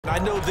I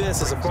know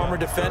this as a former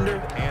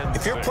defender.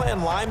 If you're playing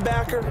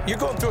linebacker, you're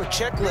going through a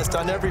checklist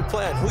on every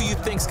play on who you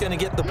think's going to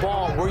get the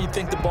ball and where you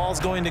think the ball's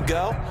going to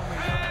go.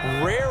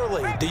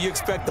 Rarely do you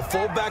expect the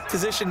fullback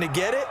position to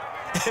get it,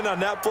 and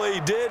on that play he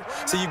did.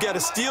 So you got to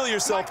steel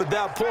yourself at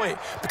that point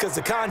because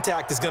the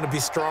contact is going to be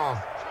strong.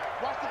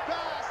 Watch the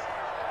pass.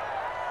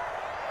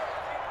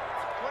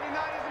 29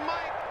 is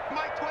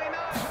Mike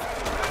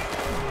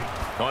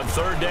 29. On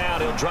third down,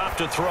 he'll drop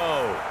to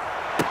throw.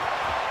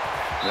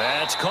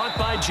 That's caught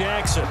by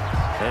Jackson.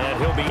 And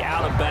he'll be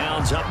out of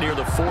bounds up near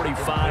the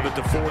 45 at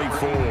the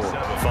 44.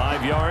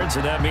 5 yards,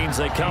 and that means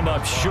they come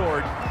up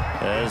short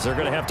as they're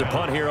going to have to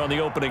punt here on the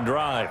opening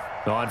drive.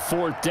 On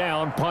fourth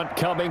down, punt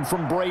coming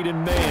from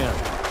Braden Mann.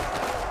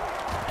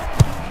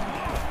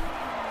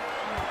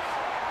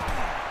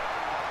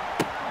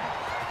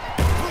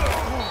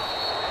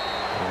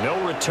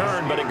 No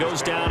return, but it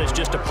goes down as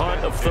just a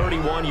punt of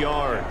 31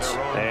 yards.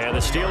 And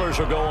the Steelers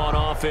will go on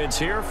offense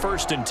here,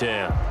 1st and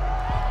 10.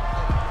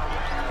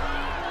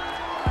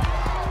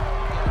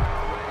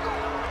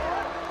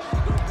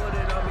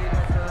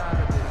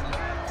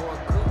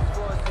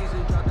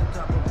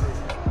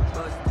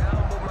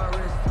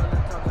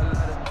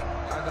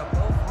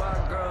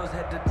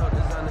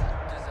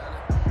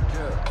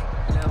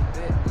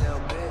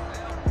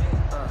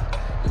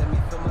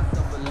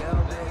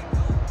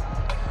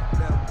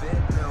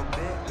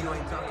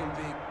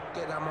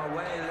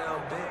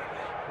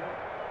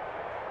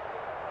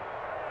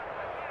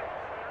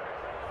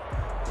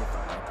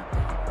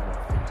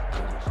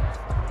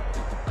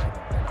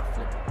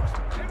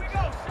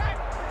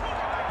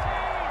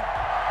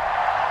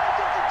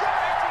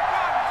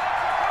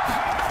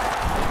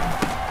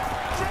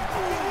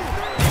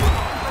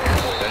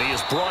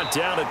 Brought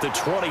down at the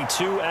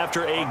 22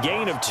 after a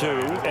gain of 2,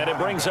 and it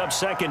brings up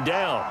 2nd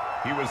down.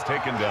 He was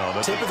taken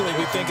down. Typically,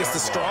 we think it's the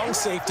strong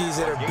safeties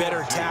that are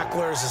better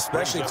tacklers,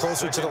 especially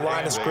closer to the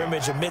line of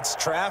scrimmage amidst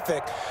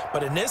traffic.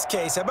 But in this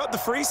case, how about the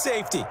free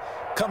safety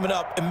coming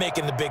up and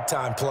making the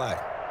big-time play?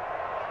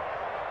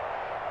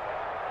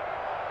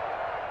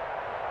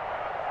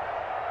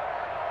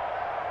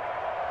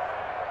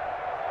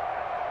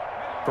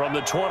 From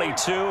the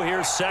 22,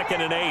 here's 2nd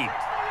and 8.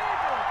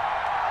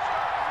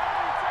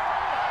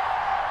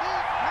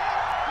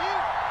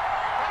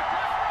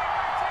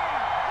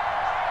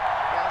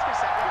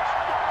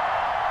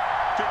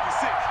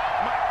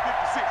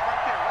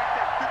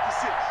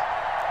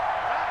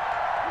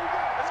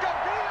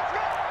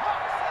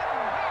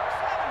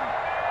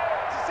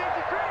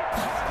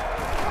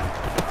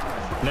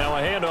 Now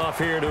a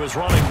handoff here to his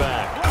running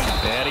back.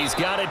 And he's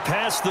got it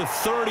past the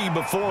 30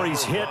 before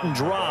he's hit and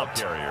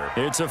dropped.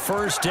 It's a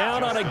 1st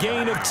down on a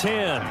gain of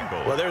 10.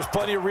 Well, there's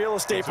plenty of real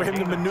estate for him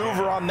to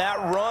maneuver on that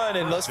run,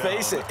 and let's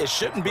face it, it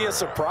shouldn't be a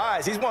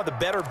surprise. He's one of the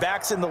better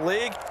backs in the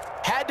league.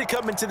 Had to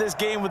come into this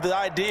game with the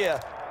idea,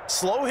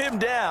 slow him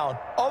down,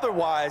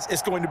 otherwise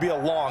it's going to be a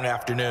long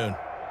afternoon.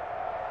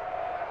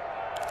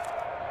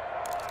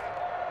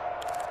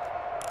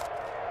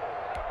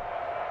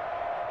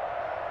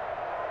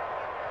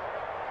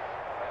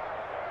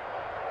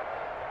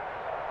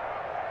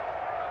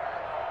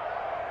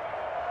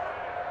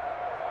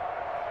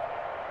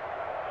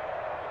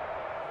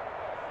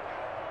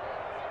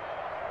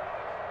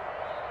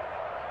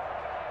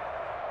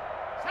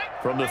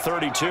 From the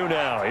 32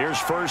 now, here's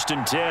 1st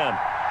and 10.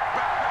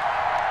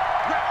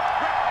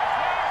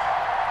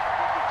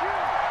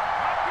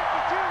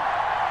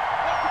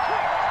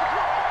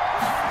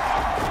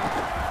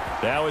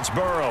 Now it's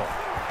Burrow.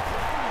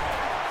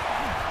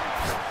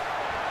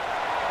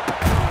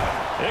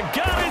 And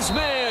got his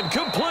man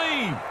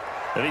complete.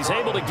 And he's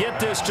able to get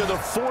this to the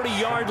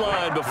 40-yard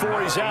line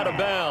before he's out of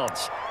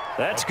bounds.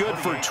 That's good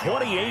for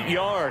 28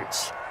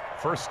 yards.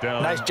 1st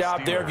down. Nice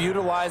job Steelers. there of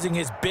utilizing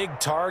his big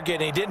target,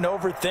 and he didn't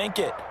overthink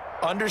it.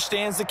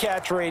 Understands the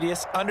catch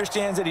radius,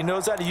 understands that he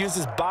knows how to use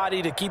his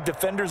body to keep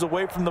defenders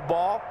away from the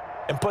ball,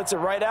 and puts it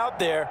right out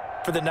there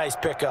for the nice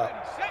pickup.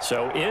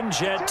 So in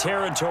jet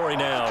territory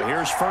now.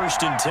 Here's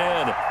 1st and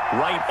 10,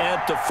 right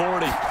at the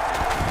 40.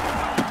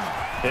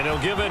 And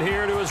he'll give it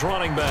here to his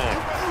running back.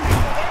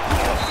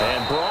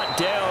 And brought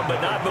down,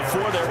 but not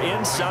before they're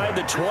inside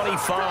the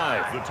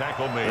 25. The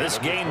tackle made. This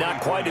gain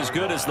not quite as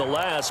good as the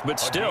last,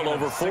 but still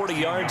over 40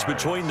 yards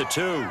between the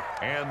two.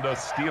 And a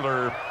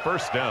Steeler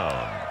 1st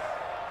down.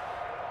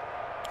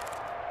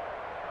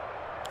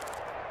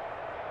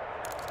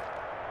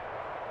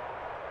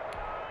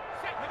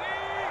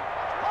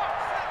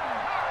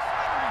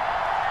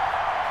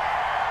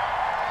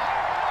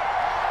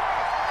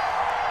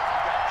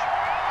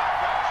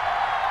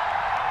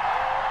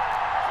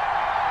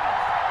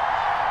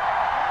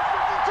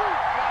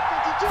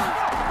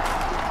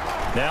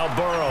 Now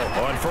Burrow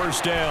on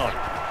 1st down.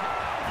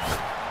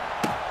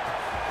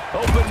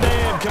 Open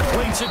man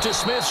completes it to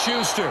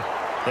Smith-Schuster.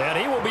 And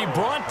he will be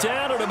brought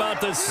down at about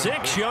the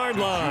 6-yard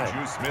line.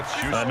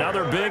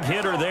 Another big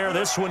hitter there.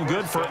 This one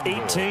good for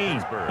 18.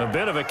 A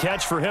bit of a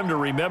catch for him to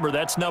remember.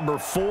 That's number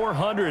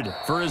 400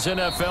 for his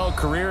NFL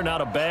career. Not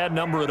a bad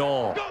number at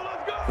all.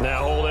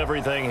 Now hold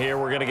everything here.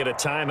 We're going to get a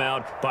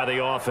timeout by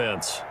the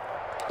offense.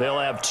 They'll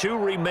have 2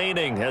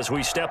 remaining as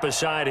we step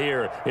aside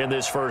here in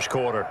this first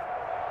quarter.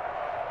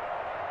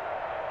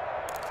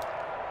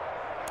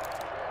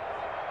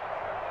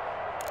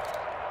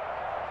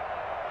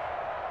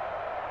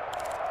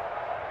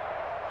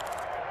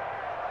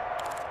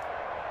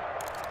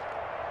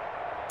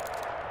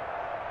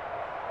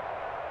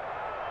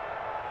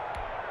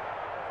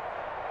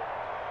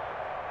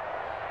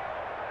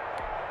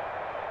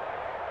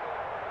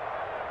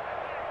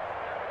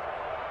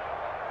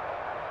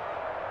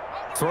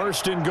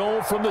 First and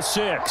goal from the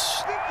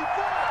 6.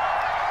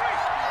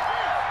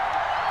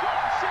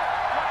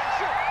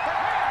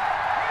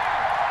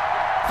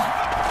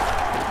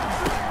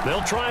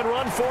 They'll try and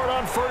run for it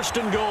on first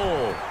and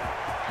goal.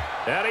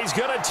 And he's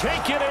going to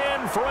take it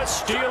in for a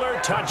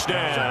Steeler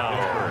touchdown.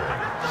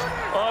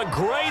 A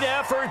great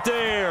effort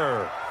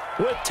there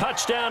with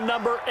touchdown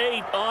number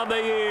 8 on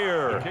the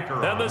year.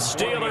 And the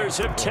Steelers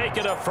have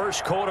taken a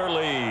first quarter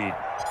lead.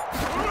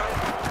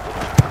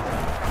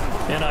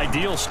 An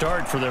ideal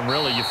start for them,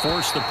 really. You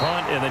force the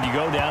punt, and then you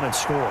go down and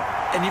score.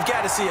 And you've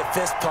got to see a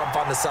fist pump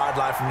on the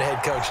sideline from the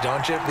head coach,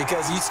 don't you?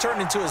 Because he's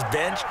turned into his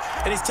bench,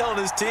 and he's telling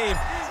his team,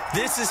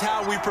 this is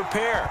how we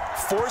prepare.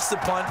 Force the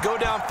punt, go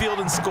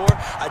downfield and score.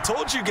 I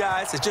told you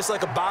guys, it's just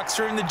like a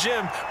boxer in the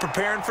gym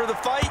preparing for the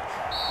fight.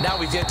 Now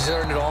we get to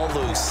turn it all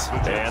loose.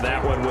 And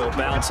that one will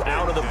bounce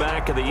out of the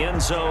back of the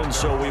end zone,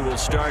 so we will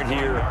start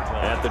here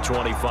at the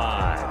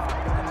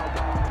 25.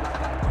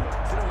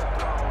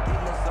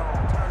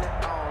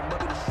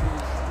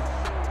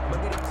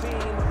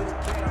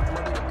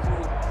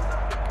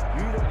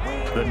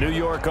 The New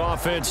York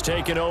offense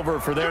taking over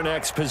for their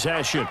next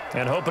possession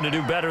and hoping to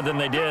do better than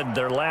they did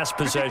their last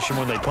possession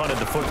when they punted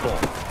the football.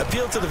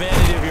 Appeal to the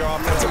vanity of your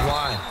offensive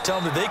line. Tell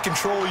them that they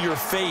control your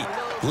fate.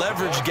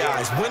 Leverage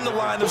guys. Win the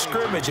line of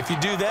scrimmage. If you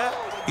do that,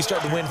 you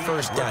start to win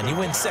first down. You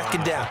win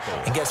second down.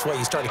 And guess what?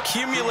 You start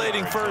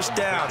accumulating first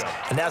downs.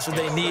 And that's what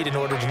they need in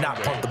order to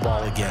not punt the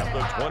ball again. The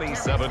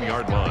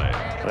 27-yard line.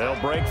 They'll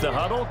break the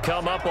huddle,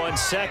 come up on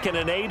 2nd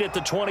and 8 at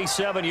the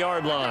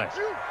 27-yard line.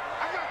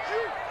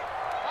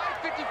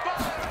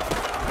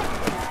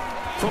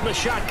 From the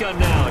shotgun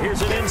now,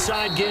 here's an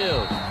inside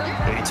give.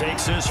 He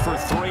takes this for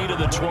 3 to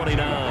the 29.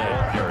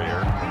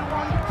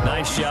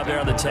 Nice job there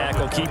on the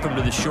tackle. Keep him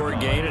to the short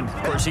gain. And,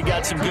 of course, he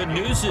got some good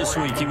news this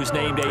week. He was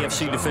named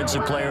AFC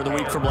Defensive Player of the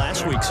Week from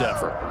last week's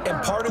effort.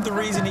 And part of the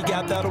reason he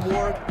got that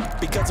award,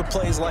 because of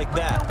plays like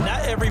that.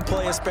 Not every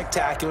play is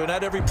spectacular.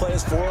 Not every play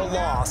is for a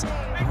loss.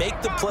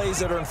 Make the plays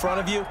that are in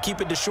front of you,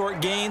 keep it to short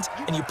gains,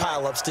 and you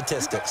pile up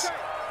statistics.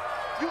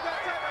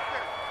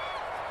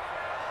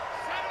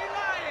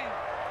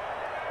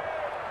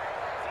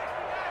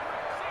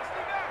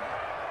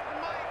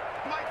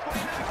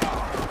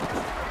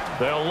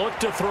 They'll look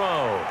to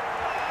throw.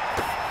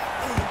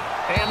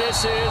 And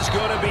this is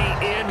going to be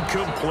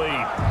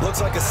incomplete.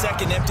 Looks like a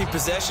second empty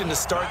possession to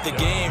start the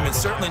game, and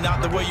certainly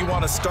not the way you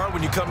want to start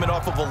when you're coming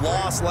off of a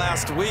loss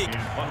last week.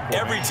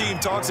 Every team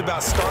talks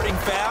about starting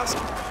fast.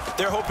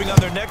 They're hoping on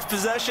their next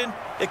possession,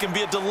 it can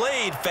be a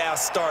delayed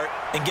fast start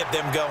and get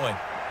them going.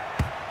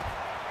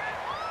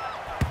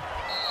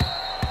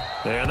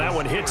 And that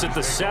one hits at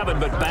the 7,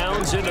 but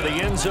bounds into the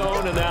end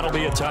zone, and that'll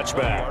be a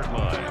touchback.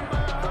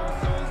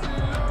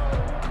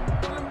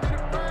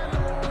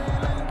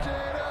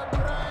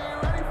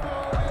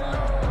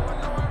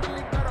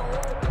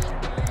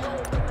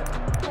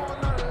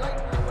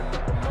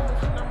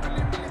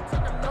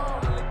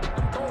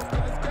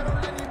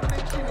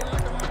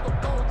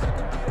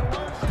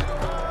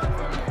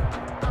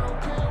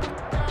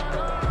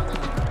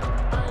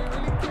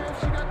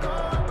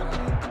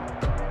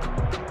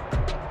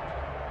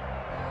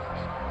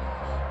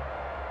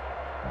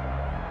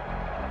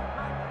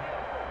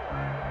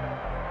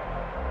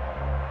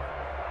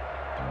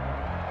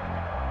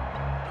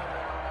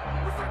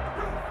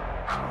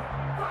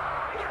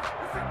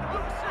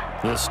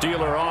 The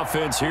Steeler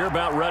offense here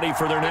about ready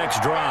for their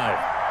next drive.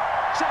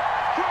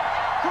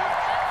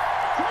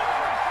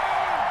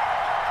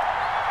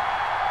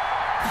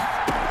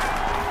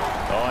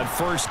 On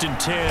 1st and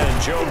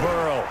 10, Joe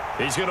Burrow.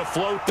 He's going to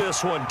float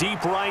this one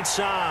deep right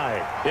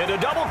side. Into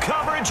double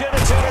coverage, and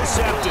it's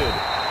intercepted.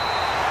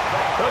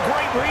 A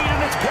great read,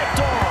 and it's picked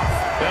off.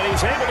 And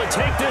he's able to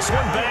take this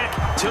one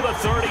back to the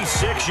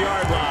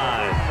 36-yard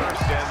line.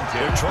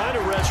 They're trying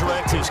to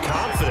resurrect his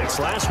confidence.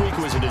 Last week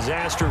was a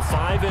disaster.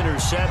 5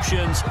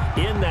 interceptions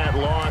in that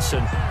loss,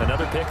 and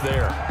another pick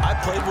there. I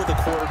played with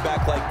a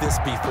quarterback like this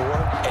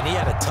before, and he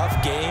had a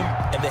tough game,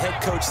 and the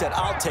head coach said,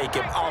 I'll take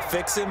him, I'll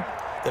fix him.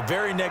 The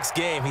very next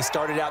game, he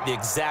started out the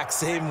exact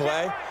same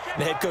way.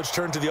 And the head coach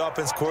turned to the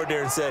offense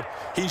coordinator and said,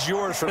 he's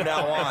yours from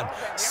now on.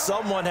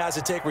 Someone has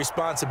to take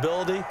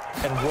responsibility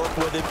and work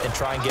with him and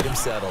try and get him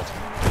settled.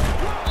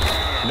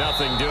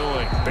 Nothing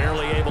doing.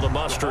 Barely able to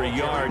muster a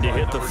yard to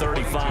hit the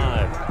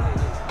 35.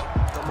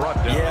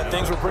 Yeah,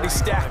 things were pretty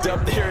stacked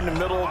up there in the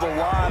middle of the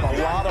line.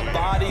 A lot of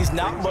bodies,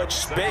 not much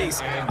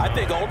space. I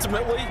think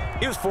ultimately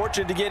he was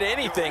fortunate to get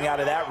anything out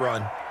of that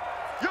run.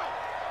 Yo,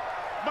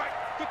 Mike,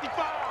 55.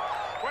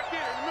 Right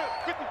there in the middle,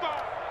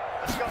 55.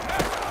 Let's go.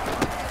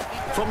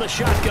 From the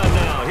shotgun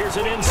now, here's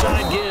an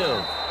inside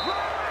give.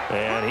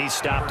 And he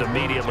stopped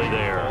immediately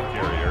there.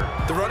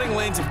 The running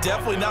lanes have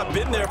definitely not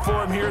been there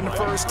for him here in the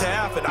first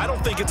half, and I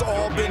don't think it's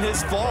all been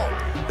his fault.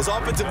 His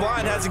offensive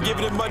line hasn't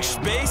given him much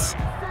space.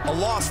 A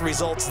loss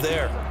results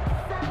there.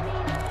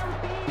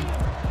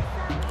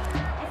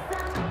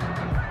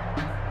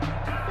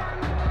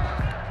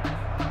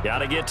 Got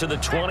to get to the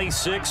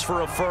 26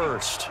 for a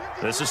first.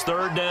 This is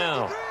third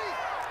down.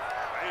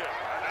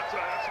 That's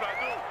what I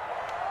do.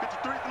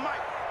 53 is the mic.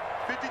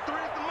 53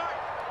 is the mic.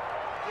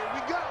 Here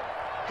we go.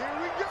 Here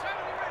we go.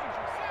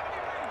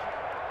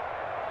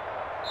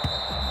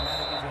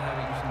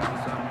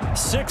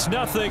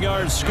 6-0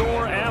 our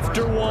score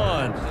after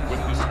one. With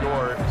the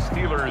score,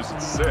 Steelers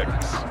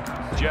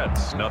 6,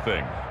 Jets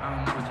nothing.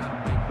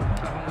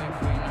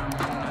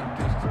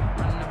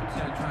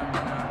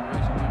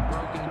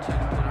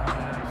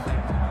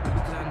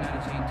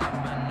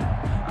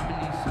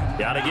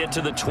 Got to get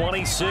to the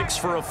 26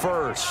 for a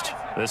first.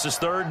 This is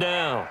third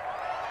down.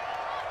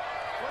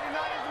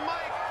 29 is the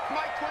mic.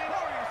 Mike 29.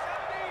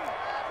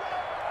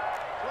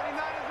 29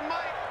 is the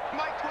mic.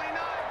 Mike 29.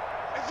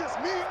 It's just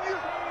me and you.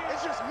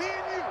 It's just me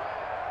and you.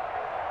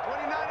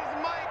 29 is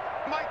the mic.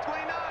 Mike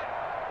 29.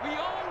 We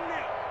own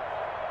it.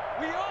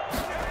 We own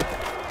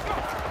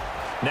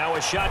it. Now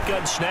a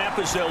shotgun snap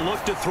as they'll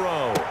look to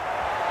throw.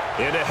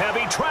 Into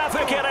heavy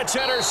traffic, and it's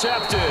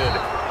intercepted.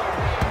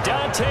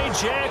 Dante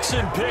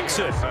Jackson picks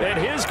it, and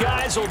his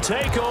guys will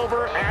take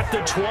over at the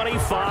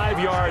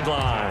 25-yard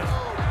line.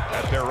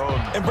 At their own.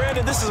 And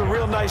Brandon, this is a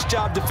real nice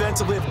job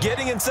defensively of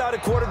getting inside a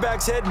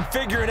quarterback's head and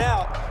figuring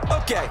out,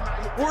 okay,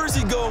 where's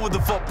he going with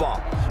the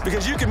football?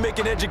 Because you can make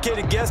an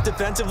educated guess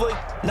defensively,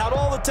 not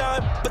all the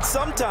time, but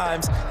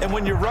sometimes. And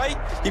when you're right,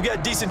 you've got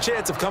a decent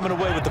chance of coming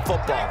away with the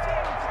football.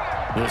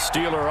 The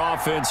Steeler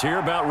offense here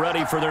about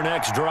ready for their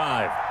next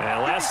drive.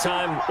 And last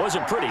time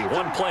wasn't pretty.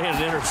 One play and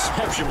an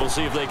interception. We'll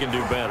see if they can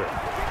do better.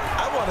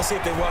 I want to see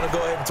if they want to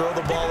go ahead and throw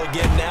the ball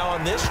again now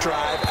on this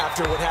drive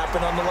after what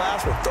happened on the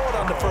last one. Throw it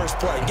on the first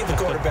play. Give the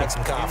quarterback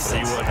some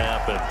confidence. See what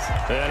happens.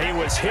 And he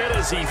was hit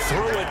as he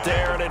threw it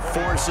there, and it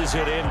forces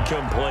it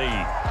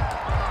incomplete.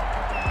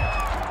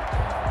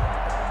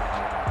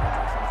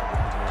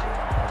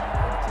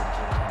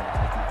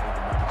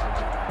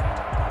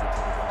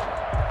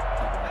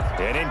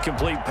 An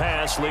incomplete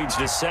pass leads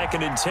to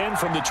 2nd and 10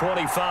 from the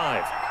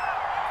 25.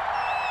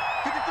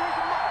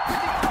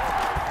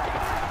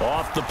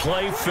 Off the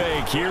play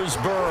fake, here's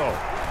Burrow.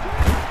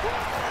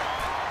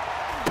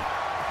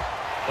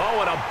 Oh,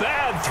 and a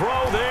bad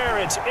throw there.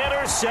 It's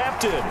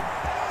intercepted.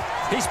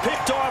 He's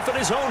picked off at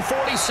his own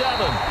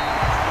 47.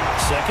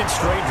 Second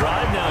straight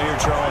drive now here,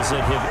 Charles,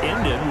 that have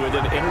ended with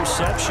an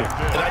interception.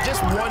 And I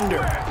just wonder,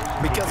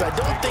 because I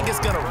don't think it's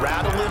going to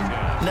rattle him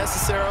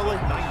necessarily,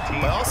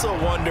 I also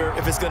wonder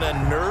if it's going to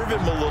nerve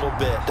him a little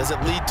bit. Does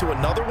it lead to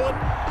another one,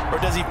 or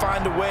does he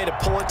find a way to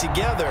pull it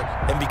together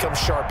and become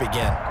sharp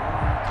again?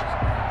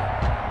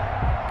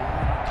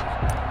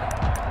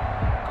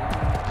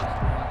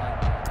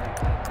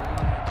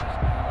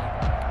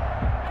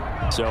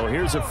 So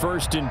here's a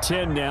 1st and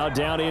 10 now,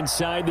 down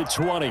inside the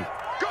 20. Go.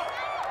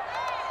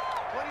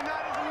 29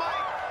 is the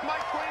mic.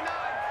 Mike 29.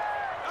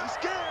 He's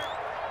scared.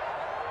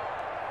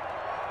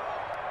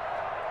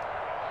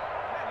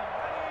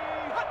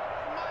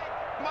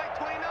 Mike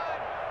 29.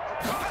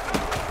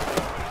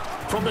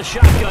 From the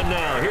shotgun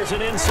now, here's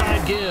an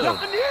inside give.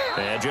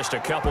 And just a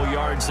couple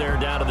yards there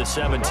down to the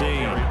 17.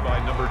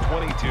 By number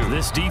 22.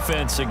 This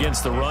defense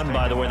against the run,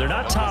 by the way, they're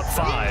not top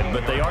 5,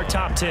 but they are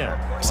top 10.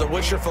 So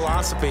what's your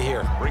philosophy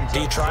here? Do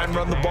you try and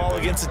run the ball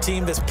against a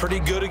team that's pretty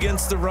good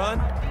against the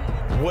run?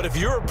 What if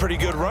you're a pretty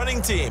good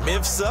running team?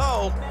 If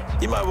so,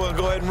 you might want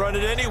to go ahead and run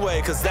it anyway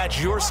because that's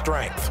your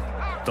strength.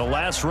 The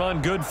last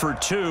run good for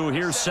 2.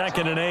 Here's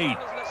 2nd and 8.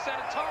 Let's set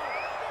a tone.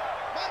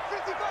 Mike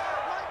 55.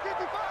 Mike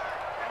 55.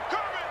 I'm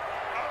coming.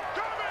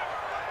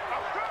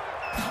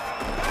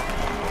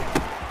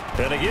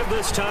 And to give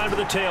this time to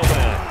the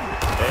tailback.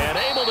 And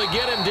able to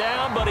get him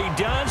down, but he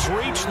does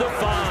reach the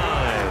 5.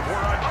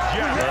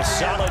 A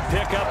solid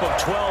pickup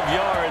of 12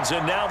 yards,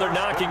 and now they're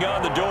knocking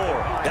on the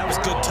door. That was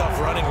good, tough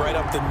running right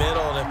up the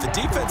middle, and if the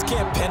defense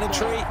can't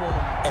penetrate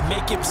and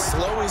make him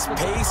slow his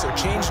pace or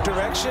change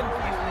direction,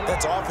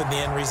 that's often the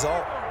end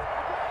result.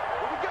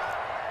 What we got?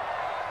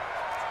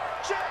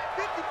 Check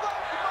 55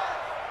 to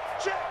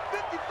Mike. Check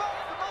 55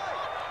 to Mike.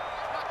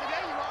 Not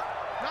today, you are.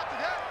 Not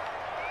today.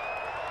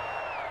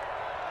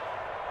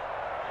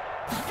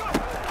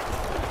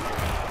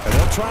 And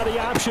they'll try the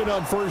option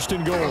on 1st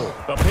and goal.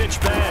 A pitch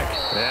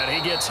back, and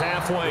he gets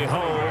halfway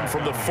home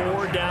from the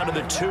 4 down to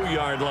the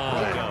 2-yard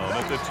line.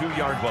 At the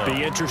 2-yard line.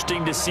 Be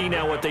interesting to see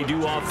now what they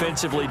do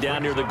offensively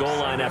down near the goal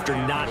line after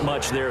not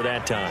much there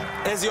that time.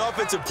 As the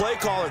offensive play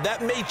caller,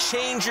 that may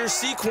change your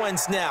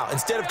sequence now.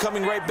 Instead of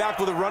coming right back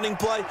with a running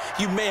play,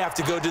 you may have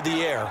to go to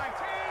the air.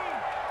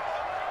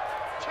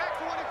 Check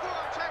 24.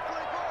 Check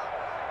 24.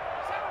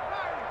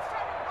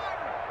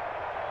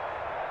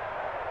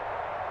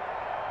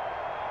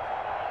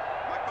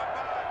 Mike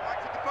 55.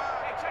 Mike 55.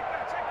 Hey, check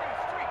that.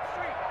 Street.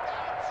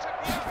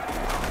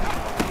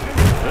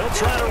 They'll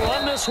try to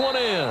run this this one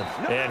in.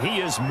 And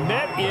he is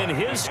met in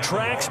his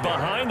tracks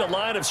behind the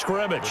line of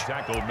scrimmage.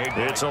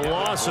 It's a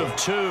loss of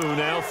 2,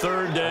 now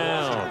 3rd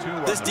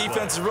down. This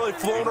defense is really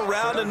flown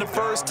around in the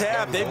first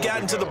half. They've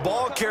gotten to the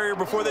ball carrier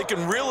before they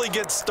can really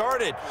get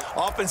started.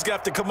 Offense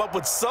got to come up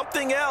with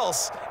something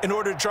else in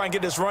order to try and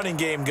get this running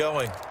game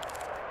going.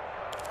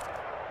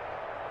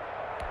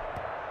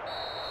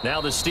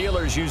 Now the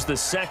Steelers use the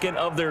second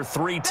of their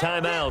 3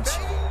 timeouts.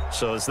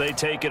 So as they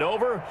take it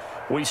over,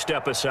 we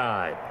step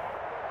aside.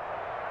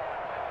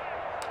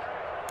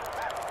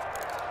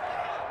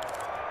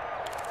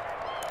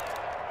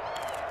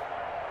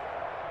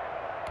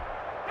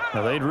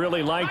 Now they'd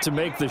really like to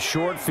make the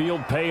short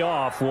field pay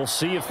off. We'll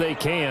see if they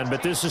can,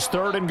 but this is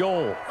 3rd and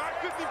goal.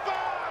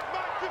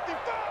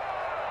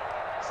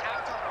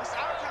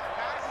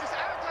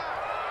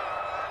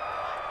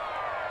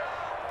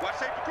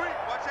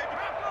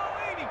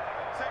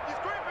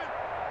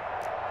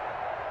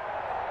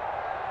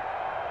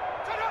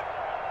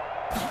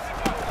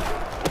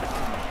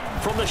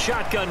 From the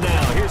shotgun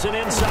now, here's an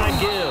inside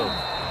give.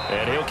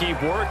 And he'll keep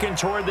working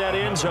toward that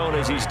end zone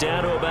as he's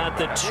down to about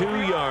the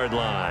 2-yard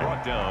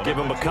line. Give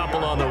him a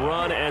couple on the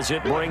run as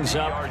it brings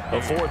up a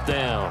 4th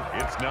down.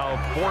 It's now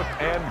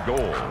 4th and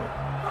goal.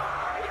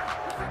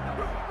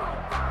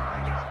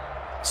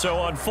 So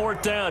on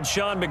 4th down,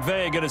 Sean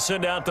McVay going to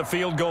send out the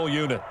field goal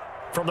unit.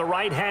 From the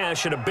right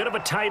hash at a bit of a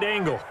tight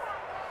angle.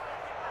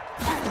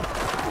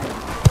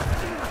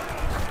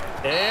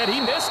 And he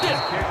missed it.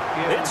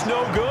 It's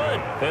no good.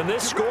 And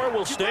this score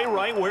will stay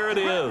right where it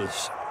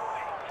is.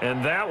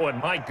 And that one,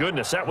 my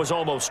goodness, that was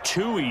almost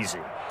too easy.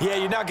 Yeah,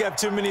 you're not going to have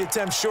too many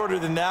attempts shorter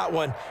than that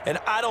one. And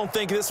I don't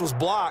think this was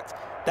blocked.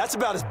 That's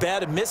about as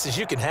bad a miss as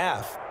you can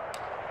have.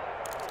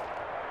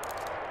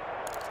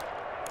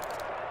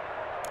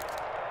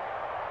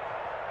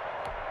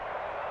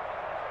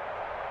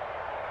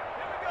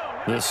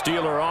 The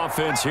Steeler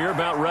offense here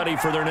about ready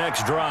for their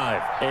next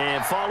drive.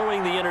 And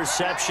following the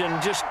interception,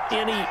 just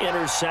any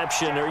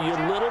interception, are you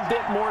a little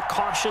bit more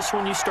cautious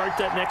when you start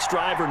that next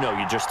drive, or no,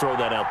 you just throw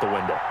that out the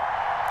window?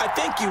 I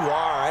think you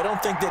are. I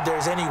don't think that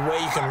there's any way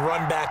you can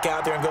run back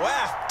out there and go,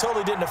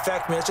 totally didn't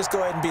affect me. Let's just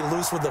go ahead and be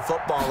loose with the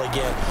football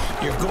again.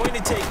 You're going to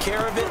take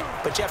care of it,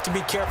 but you have to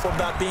be careful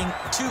about being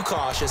too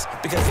cautious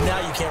because now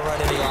you can't run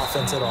any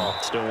offense at all.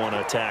 Still want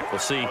to attack. We'll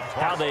see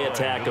how they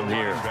attack him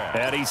here.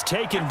 And he's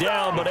taken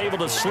down but able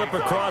to slip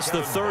across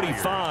the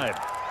 35.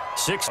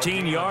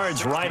 16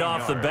 yards right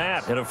off the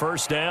bat and a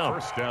 1st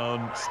down. 1st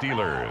down,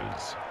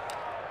 Steelers.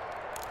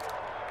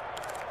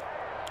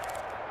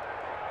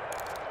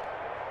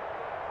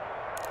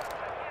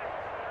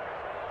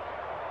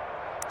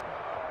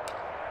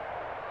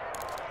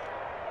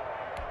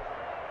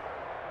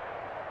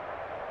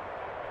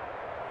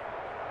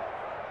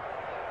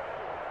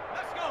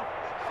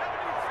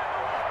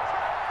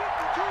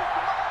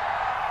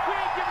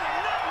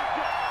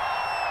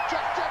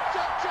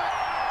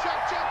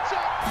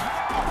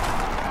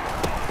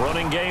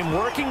 Running game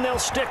working. They'll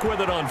stick with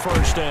it on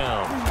 1st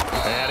down.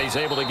 And he's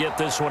able to get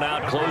this one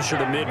out closer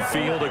to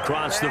midfield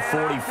across the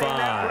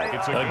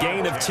 45. A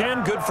gain of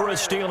 10, good for a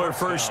Steeler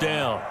 1st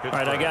down. All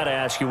right, I got to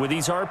ask you, with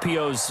these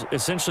RPOs,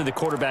 essentially the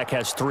quarterback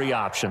has 3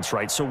 options,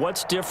 right? So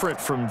what's different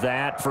from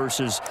that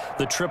versus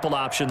the triple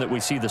option that we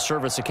see the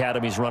service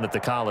academies run at the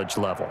college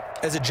level?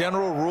 As a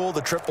general rule,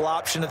 the triple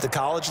option at the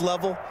college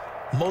level,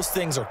 most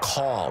things are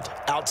called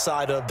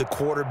outside of the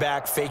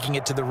quarterback faking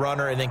it to the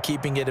runner and then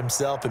keeping it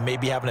himself and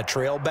maybe having a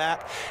trail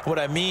back. What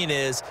I mean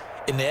is,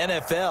 in the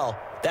NFL,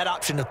 that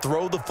option to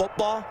throw the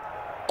football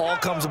all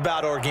comes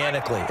about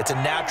organically. It's a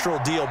natural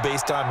deal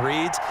based on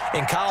reads.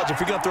 In college, if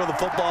you're going to throw the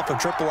football for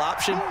triple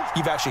option,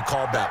 you've actually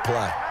called that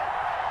play.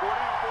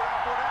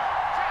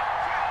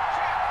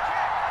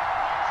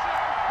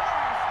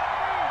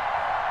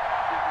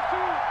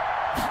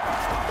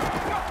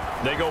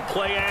 They go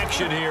play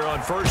action here on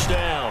 1st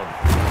down.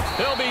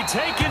 They'll be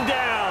taken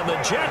down. The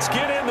Jets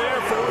get in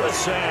there for the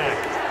sack.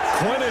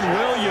 Quinnen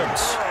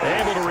Williams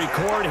able to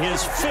record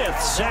his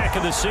 5th sack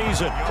of the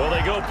season. Well,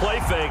 they go play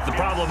fake. The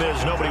problem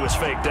is nobody was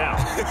faked out.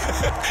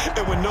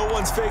 And when no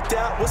one's faked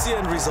out, what's the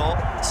end result?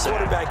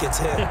 Quarterback gets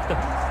hit.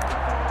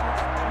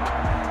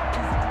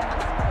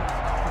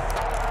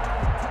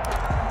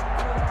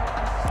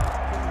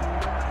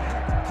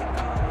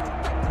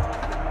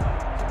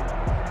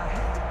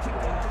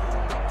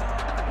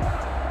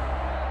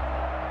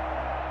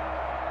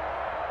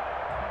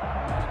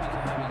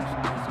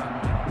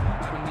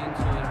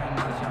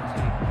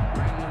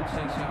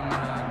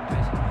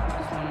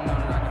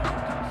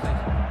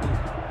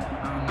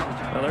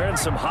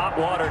 Some hot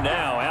water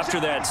now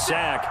after that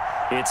sack.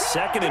 It's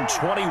 2nd and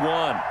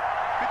 21.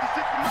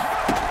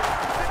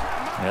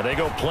 And they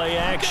go play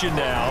action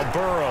now.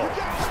 Burrow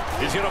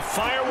is going to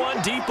fire one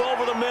deep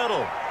over the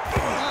middle.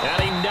 And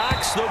he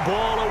knocks the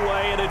ball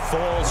away, and it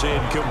falls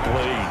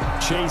incomplete.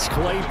 Chase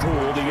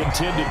Claypool, the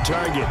intended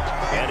target,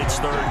 and it's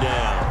 3rd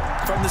down.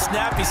 From the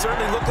snap, he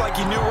certainly looked like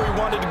he knew where he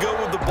wanted to go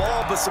with the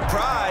ball, but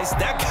surprise,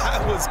 that guy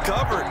was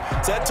covered.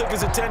 So that took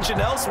his attention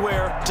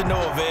elsewhere to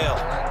no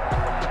avail.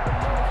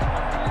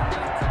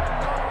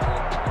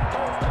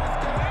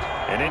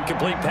 An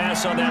incomplete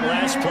pass on that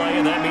last play,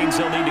 and that means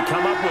they'll need to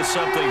come up with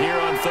something here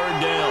on third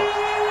down.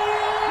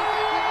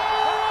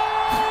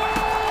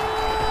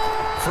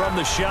 From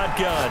the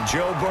shotgun,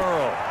 Joe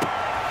Burrow.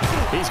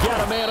 He's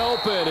got a man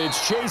open.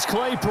 It's Chase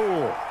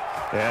Claypool.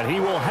 And he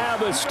will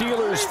have a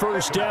Steelers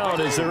first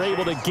down as they're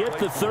able to get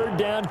the third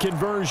down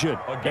conversion.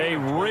 A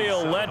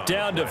real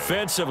letdown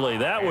defensively.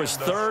 That was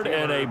third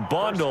and a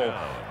bundle,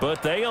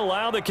 but they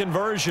allow the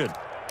conversion.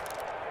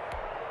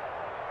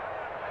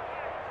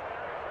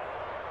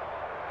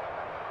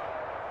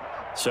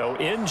 So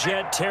in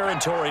Jet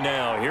territory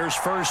now. Here's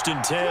 1st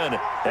and 10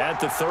 at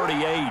the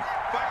 38.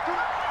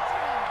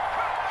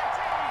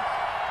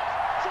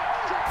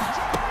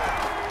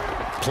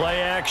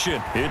 Play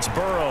action. It's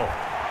Burrow.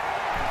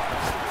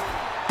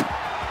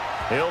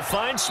 He'll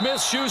find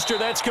Smith-Schuster.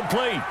 That's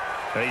complete.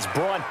 And he's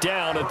brought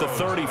down at the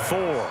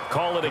 34.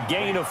 Call it a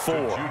gain of 4.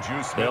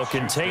 They'll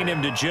contain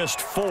him to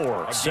just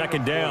 4.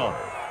 Second down.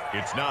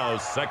 It's now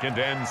 2nd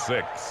and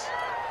 6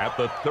 at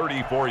the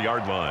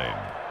 34-yard line.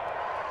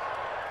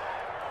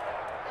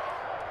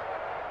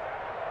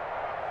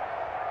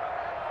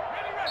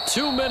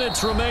 Two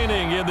minutes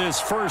remaining in this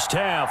first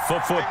half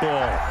of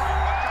football.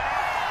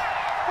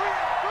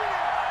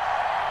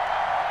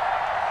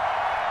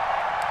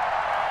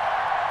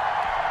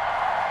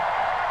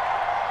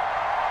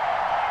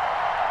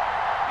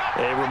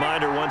 A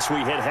reminder, once we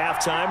hit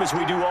halftime, as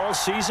we do all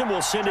season,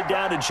 we'll send it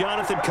down to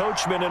Jonathan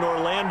Coachman in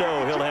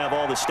Orlando. He'll have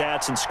all the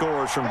stats and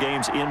scores from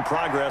games in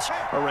progress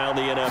around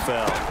the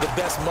NFL.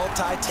 The best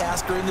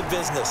multitasker in the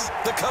business,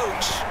 the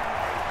coach.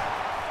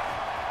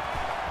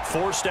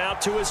 Forced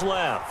out to his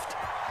left.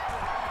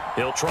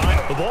 He'll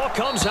try. The ball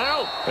comes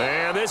out.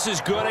 And this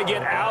is going to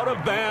get out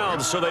of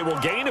bounds, so they will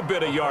gain a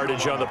bit of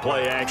yardage on the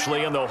play,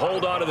 actually, and they'll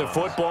hold on to the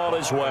football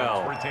as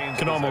well. You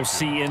can almost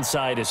see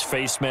inside his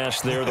face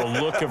mask there the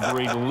look of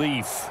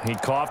relief. He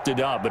coughed it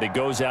up, but it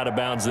goes out of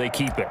bounds. They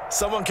keep it.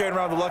 Someone carrying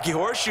around the lucky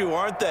horseshoe,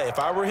 aren't they? If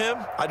I were him,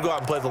 I'd go out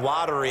and play the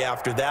lottery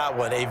after that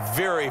one. A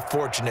very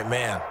fortunate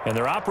man. And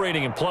they're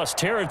operating in plus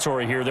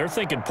territory here. They're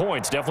thinking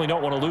points. Definitely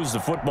don't want to lose the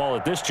football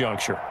at this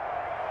juncture.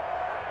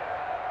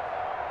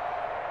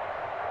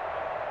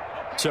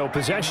 So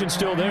possession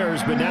still theirs,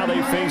 but now they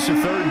face a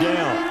third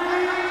down.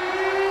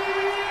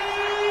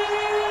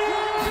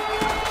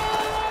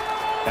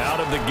 Out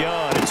of the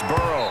gun, it's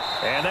Burrow.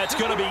 And that's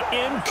going to be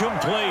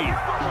incomplete.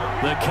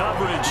 The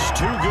coverage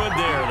too good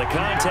there. The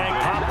contact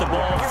popped the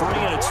ball free,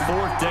 and it's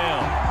 4th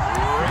down.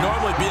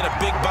 Normally being a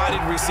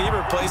big-bodied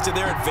receiver plays to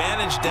their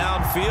advantage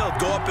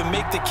downfield. Go up and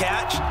make the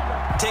catch,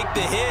 take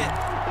the hit,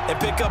 and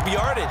pick up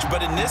yardage.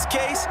 But in this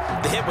case,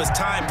 the hit was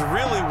timed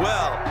really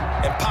well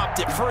and popped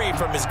it free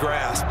from his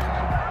grasp.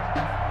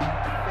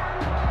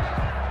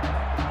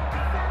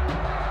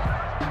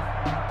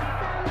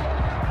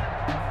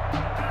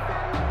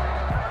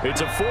 It's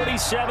a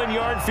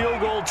 47-yard field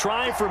goal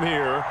try from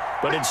here,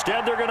 but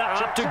instead they're going to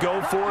opt to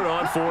go for it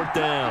on 4th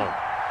down.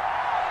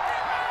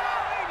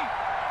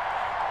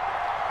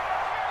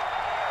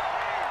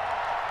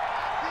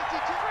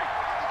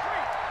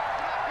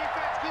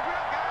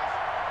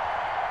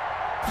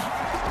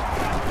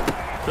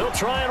 They'll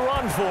try and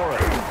run for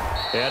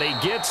it. And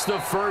he gets the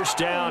first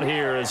down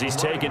here as he's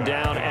taken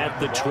down at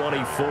the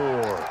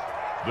 24.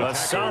 A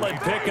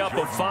solid pickup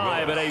of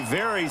 5 and a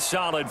very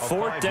solid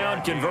 4th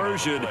down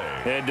conversion,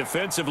 and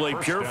defensively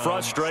pure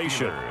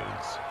frustration.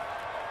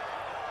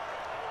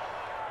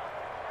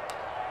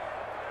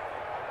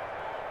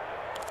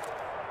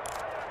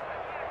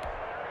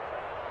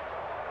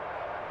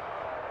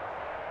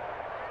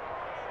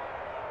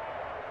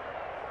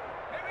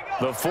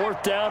 The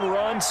 4th down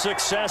run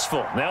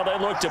successful. Now they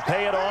look to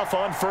pay it off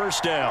on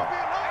 1st down.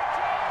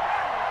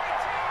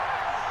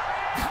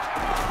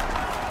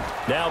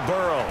 Now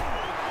Burrow.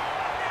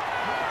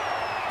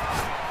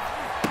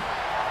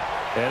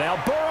 And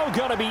now Burrow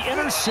going to be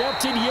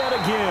intercepted yet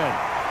again.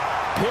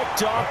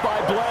 Picked off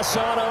by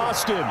Blesson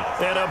Austin.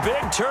 And a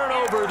big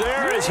turnover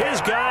there as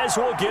his guys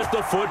will get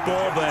the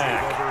football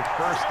back. Over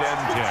 1st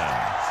and 10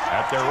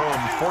 at their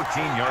own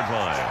 14-yard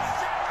line.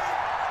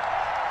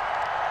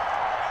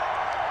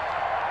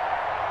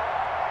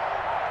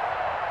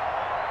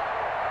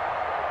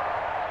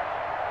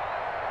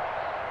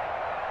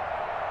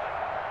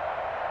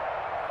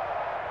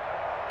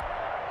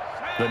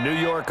 The New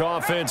York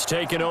offense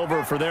taking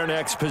over for their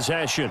next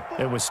possession.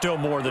 It was still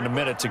more than a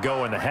minute to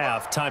go in the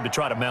half. Time to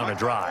try to mount a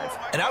drive.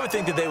 And I would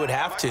think that they would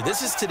have to.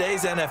 This is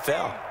today's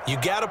NFL. You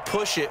got to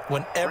push it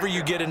whenever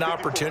you get an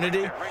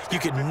opportunity. You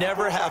could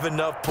never have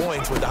enough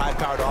points with the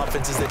high-powered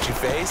offenses that you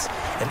face.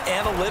 And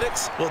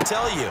analytics will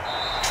tell you,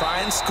 try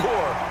and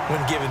score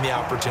when given the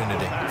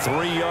opportunity.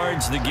 3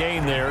 yards the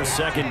gain there,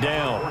 2nd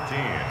down.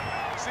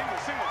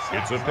 14.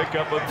 It's a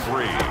pickup of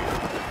 3.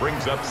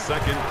 Brings up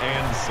 2nd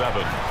and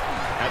 7.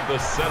 At the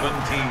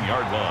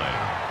 17-yard line.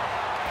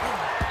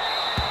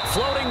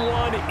 floating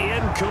one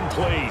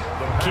incomplete.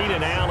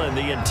 Keenan Allen,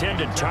 the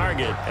intended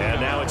target, and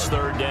now it's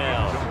third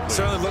down.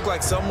 Certainly looked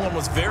like someone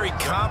was very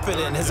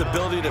confident in his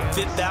ability to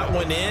fit that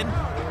one in.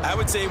 I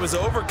would say he was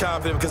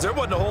overconfident because there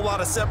wasn't a whole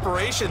lot of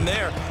separation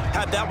there.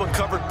 Had that one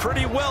covered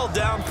pretty well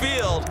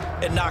downfield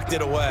and knocked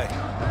it away.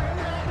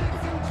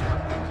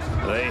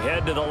 They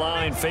head to the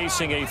line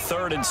facing a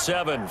 3rd and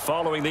 7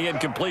 following the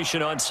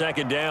incompletion on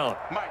second down.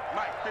 Mike,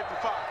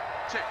 55.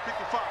 Check,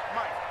 55,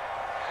 Mike.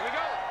 Here we go.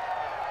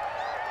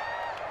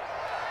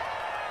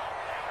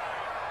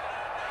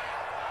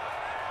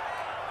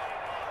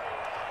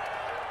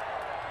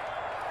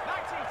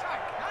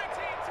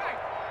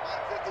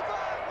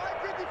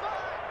 Mike 55.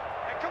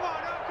 Hey, come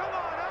on up.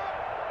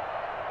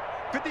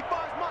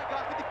 55's Mike,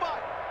 guys, 55.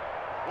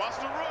 Watch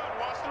the run.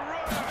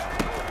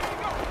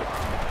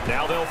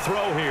 Now they'll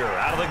throw here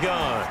out of the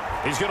gun.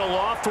 He's going to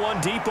loft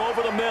one deep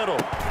over the middle.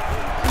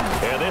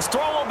 And this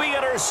throw will be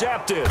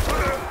intercepted.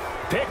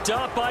 Picked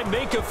up by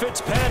Minkah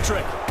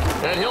Fitzpatrick.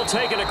 And he'll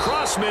take it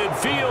across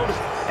midfield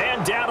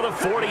and down to the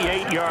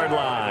 48-yard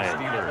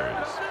line.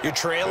 You're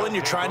trailing,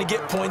 you're trying to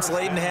get points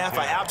late in half.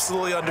 I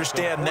absolutely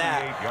understand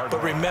that.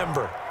 But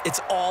remember,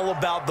 it's all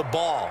about the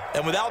ball.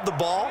 And without the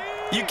ball,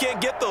 you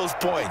can't get those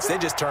points. They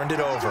just turned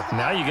it over.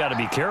 Now you got to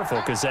be careful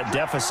because that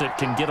deficit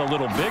can get a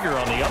little bigger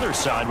on the other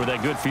side with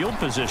that good field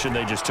position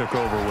they just took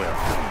over with.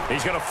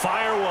 He's going to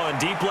fire one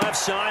deep left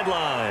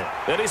sideline.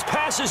 And his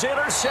pass is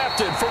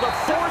intercepted for the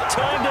 4th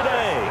time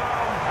today.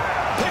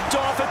 Picked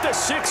off at the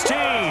 16.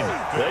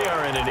 They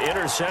are in an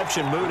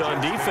interception mood on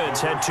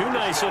defense. Had 2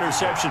 nice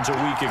interceptions a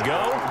week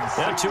ago.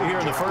 Now 2 here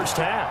in the first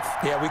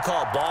half. Yeah, we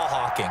call it ball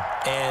hawking.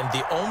 And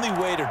the only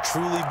way to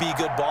truly be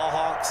good ball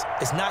hawks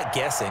is not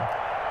guessing.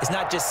 It's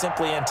not just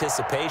simply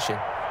anticipation.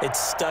 It's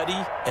study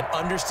and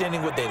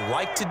understanding what they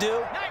like to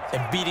do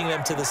and beating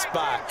them to the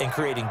spot and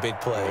creating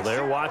big plays. Well,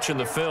 they're watching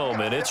the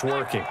film, and it's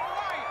working.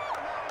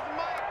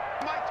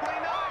 Mike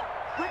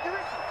 29.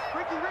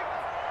 Ricky.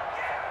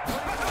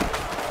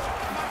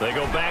 They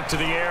go back to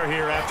the air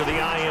here after the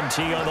INT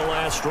on the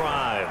last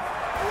drive.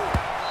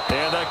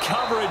 And the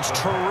coverage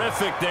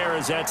terrific there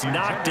as that's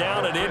knocked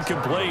down and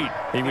incomplete.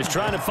 He was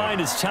trying to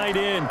find his tight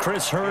end,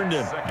 Chris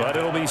Herndon, but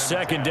it'll be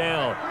second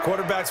down.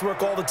 Quarterbacks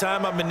work all the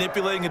time on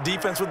manipulating a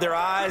defense with their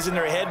eyes and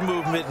their head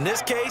movement. In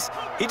this case,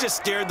 he just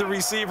stared the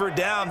receiver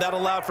down. That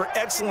allowed for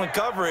excellent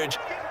coverage,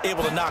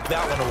 able to knock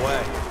that one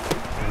away.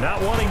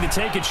 Not wanting to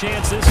take a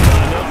chance this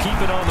time, they'll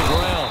keep it on the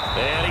ground.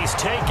 And he's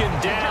taken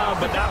down,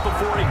 but not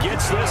before he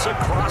gets this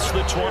across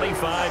the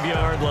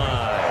 25-yard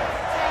line.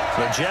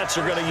 The Jets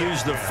are going to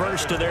use the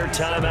first of their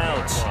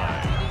timeouts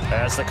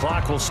as the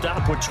clock will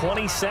stop with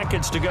 20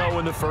 seconds to go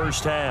in the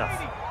first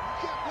half.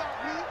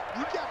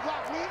 You can't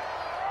block me.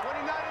 29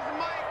 is the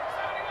Mike.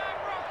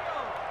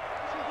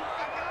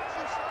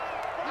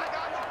 I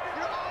got you.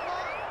 You're all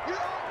mine,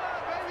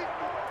 baby.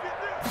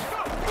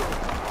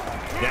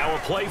 Now a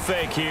play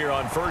fake here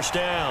on first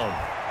down.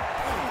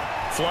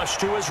 Flush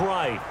to his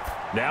right.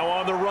 Now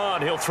on the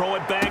run, he'll throw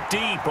it back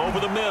deep over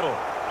the middle.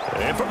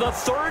 And for the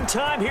 3rd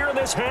time here in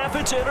this half,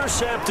 it's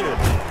intercepted.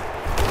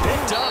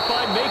 Picked up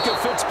by Minkah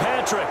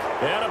Fitzpatrick.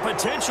 And a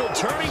potential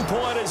turning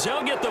point as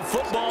they'll get the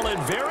football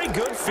in very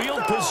good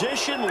field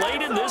position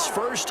late in this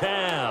first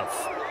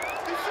half.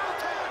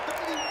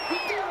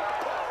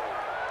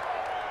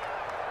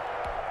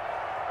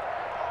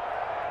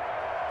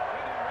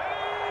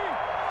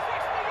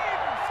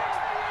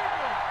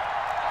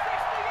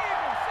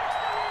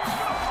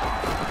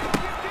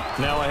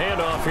 Now a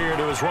handoff here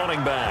to his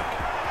running back.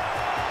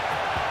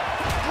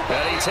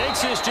 And he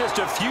takes this just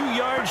a few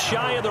yards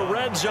shy of the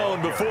red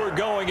zone before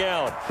going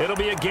out. It'll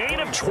be a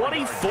gain of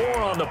 24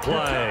 on the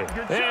play,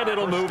 and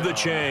it'll move the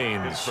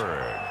chains.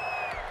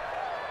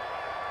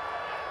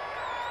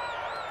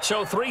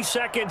 So 3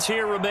 seconds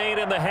here remain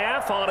in the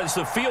half. On is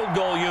the field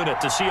goal unit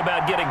to see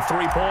about getting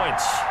 3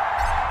 points.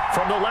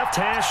 From the left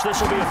hash,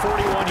 this will be a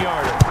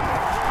 41-yarder.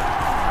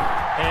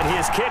 And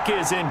his kick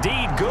is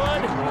indeed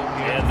good,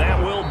 and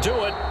that will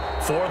do it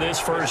for this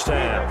first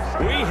half.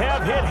 We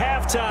have hit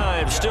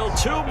halftime. Still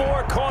 2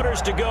 more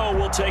quarters to go.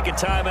 We'll take a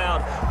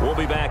timeout. We'll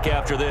be back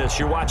after this.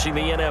 You're watching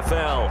the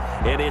NFL,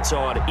 and it's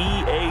on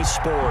EA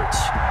Sports.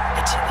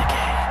 It's in the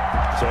game.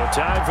 So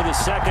time for the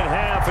second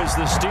half as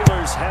the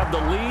Steelers have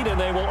the lead, and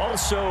they will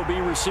also be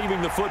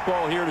receiving the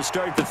football here to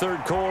start the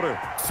 3rd quarter.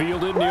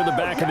 Fielded near the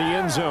back of the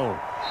end zone.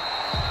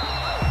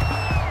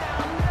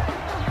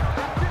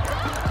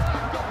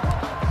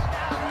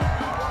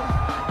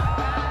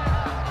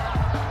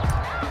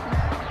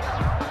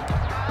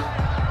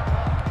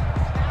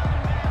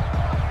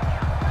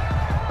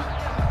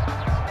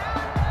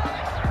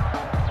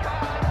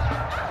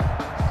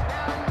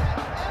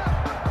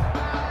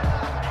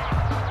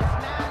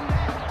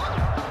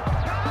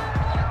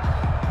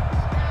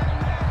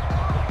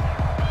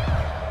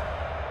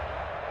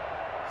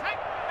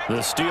 The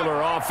The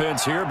Steeler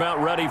offense here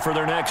about ready for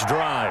their next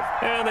drive.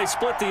 And they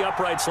split the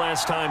uprights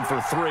last time for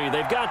 3.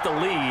 They've got the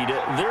lead.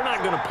 They're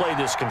not going to play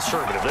this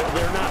conservative.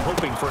 They're not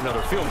hoping for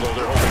another field goal.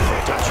 They're hoping for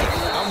a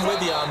touchdown. I'm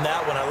with you on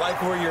that one. I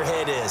like where your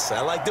head is.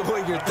 I like the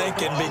way you're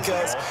thinking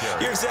because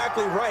you're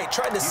exactly right.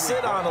 Trying to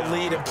sit on a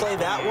lead and play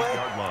that way,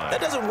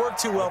 that doesn't work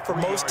too well for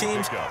most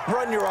teams.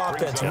 Run your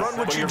offense. Run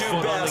what you do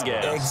best.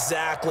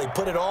 Exactly.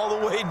 Put it all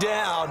the way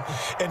down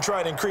and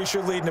try to increase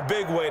your lead in a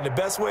big way. And the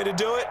best way to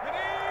do it,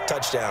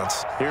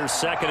 touchdowns. Here's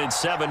 2nd and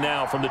 7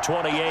 now from the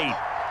 28. Check it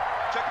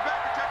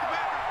back, check it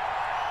back.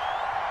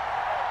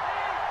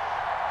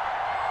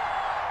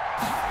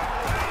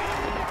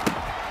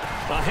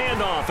 A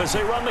handoff as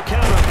they run the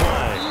counter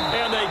play.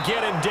 And they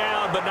get him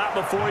down, but not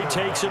before he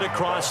takes it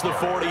across the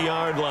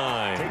 40-yard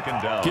line.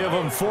 Give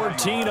him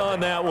 14 on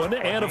that one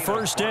and a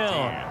first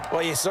down.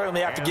 Well, you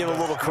certainly have to give a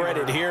little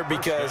credit here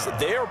because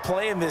they are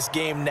playing this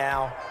game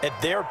now at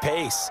their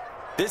pace.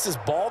 This is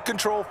ball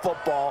control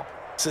football,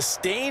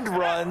 sustained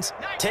runs,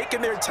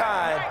 taking their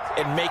time,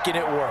 and making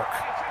it work.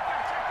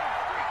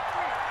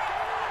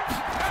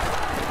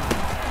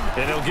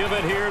 And he'll give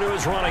it here to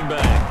his running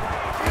back.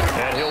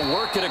 And he'll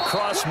work it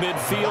across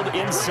midfield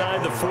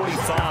inside the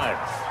 45.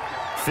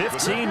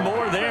 15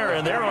 more there,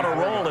 and they're on a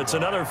roll. It's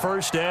another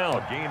first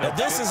down. Now,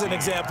 this is an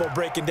example of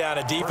breaking down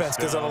a defense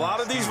because on a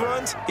lot of these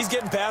runs, he's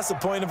getting past the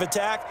point of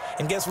attack,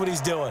 and guess what he's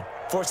doing?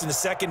 Forcing the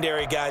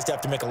secondary guys to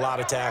have to make a lot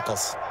of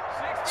tackles.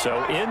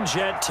 So in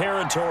jet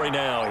territory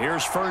now.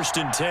 Here's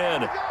 1st and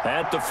 10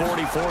 at the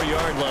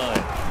 44-yard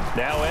line.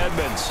 Now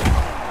Edmonds.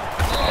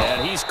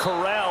 And he's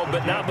corralled,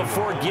 but not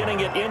before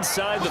getting it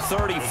inside the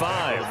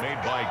 35.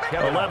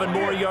 11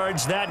 more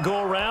yards that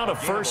go around, a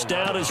first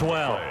down as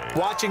well.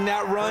 Watching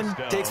that run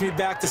takes me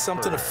back to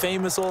something a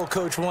famous old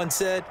coach once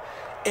said.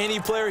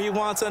 Any player he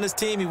wants on his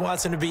team, he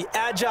wants him to be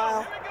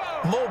agile,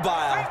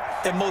 mobile,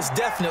 and most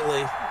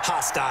definitely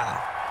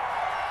hostile.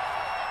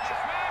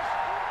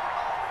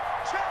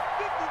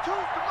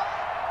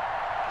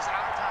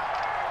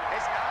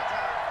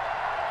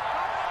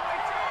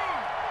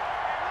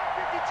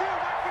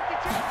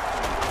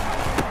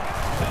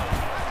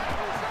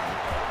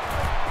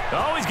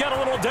 Oh, he's got a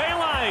little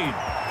daylight.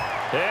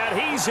 And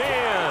he's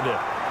in.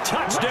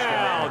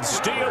 Touchdown,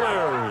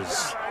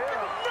 Steelers.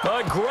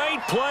 A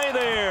great play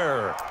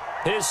there.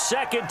 His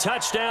 2nd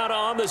touchdown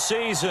on the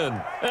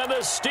season. And the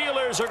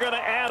Steelers are going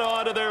to add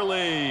on to their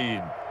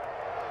lead.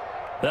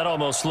 That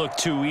almost looked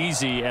too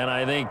easy, and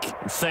I think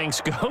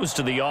thanks goes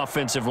to the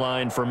offensive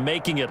line for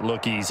making it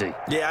look easy.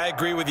 Yeah, I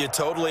agree with you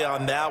totally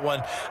on that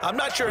one. I'm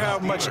not sure how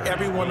much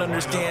everyone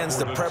understands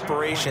the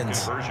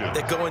preparations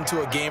that go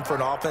into a game for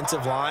an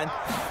offensive line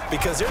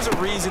because there's a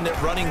reason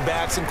that running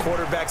backs and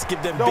quarterbacks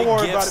give them big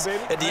gifts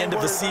at the end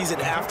of the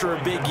season after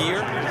a big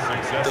year.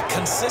 The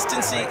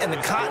consistency and the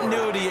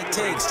continuity it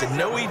takes to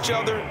know each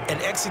other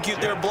and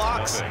execute their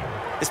blocks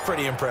is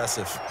pretty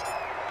impressive.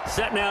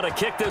 Set now to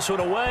kick this one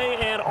away,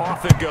 and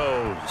off it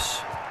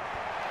goes.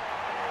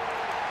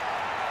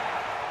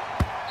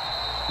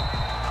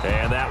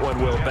 And that one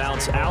will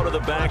bounce out of the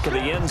back of the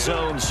end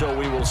zone, so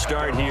we will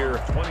start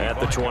here at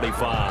the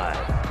 25.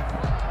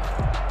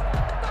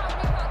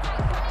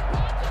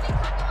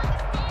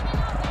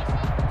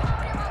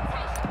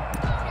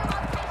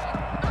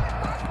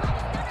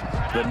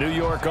 The New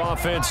York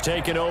offense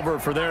taking over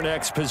for their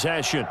next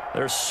possession.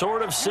 They're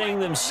sort of seeing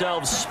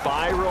themselves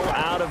spiral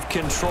out of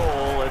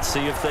control. Let's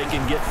see if they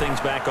can get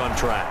things back on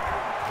track.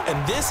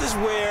 And this is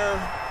where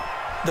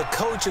the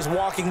coach is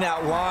walking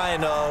that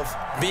line of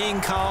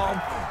being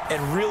calm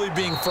and really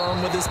being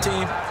firm with his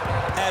team.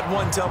 I had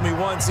one tell me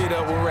once, when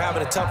we were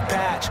having a tough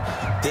patch,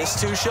 this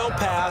too shall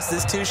pass,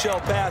 this too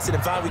shall pass.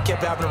 And finally we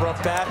kept having a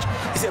rough patch.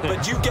 He said,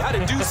 but you got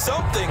to do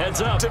something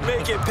to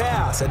make it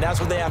pass. And that's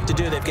what they have to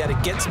do. They've got to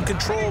get some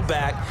control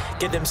back,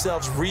 get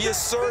themselves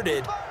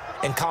reasserted,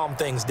 and calm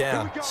things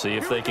down. See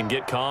if they can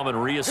get calm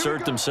and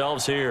reassert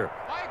themselves here.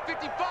 Mike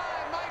 55,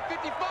 Mike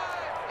 55.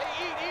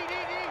 Hey, eat.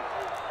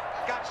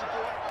 I got you,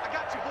 boy. I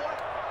got you, boy.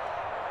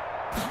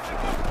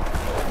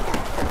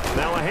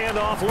 Now a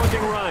handoff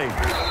looking right.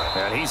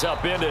 And he's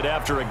upended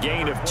after a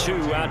gain of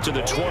 2 out to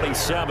the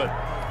 27.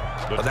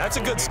 Well, that's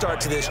a good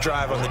start to this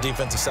drive on the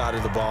defensive side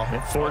of the ball.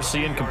 Force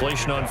the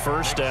incompletion on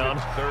 1st down.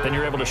 Then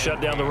you're able to shut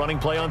down the running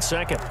play on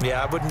 2nd.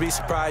 Yeah, I wouldn't be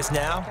surprised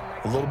now.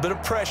 A little bit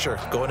of pressure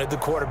going at the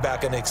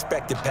quarterback in an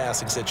expected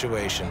passing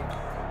situation.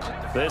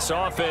 This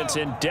offense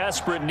in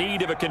desperate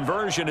need of a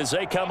conversion as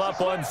they come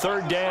up on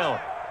 3rd down.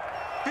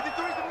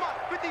 53's the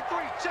mark. 53.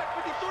 Check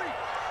 53.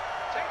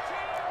 Check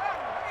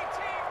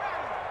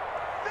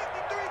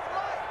 53's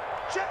right.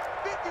 Check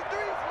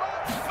 53's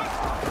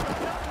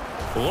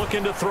right.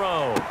 Looking to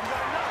throw.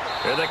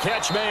 And the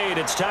catch made.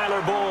 It's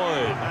Tyler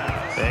Boyd.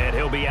 And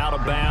he'll be out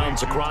of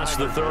bounds across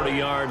the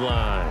 30-yard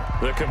line.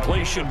 The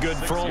completion good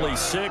for only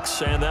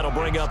 6, and that'll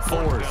bring up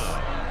 4th.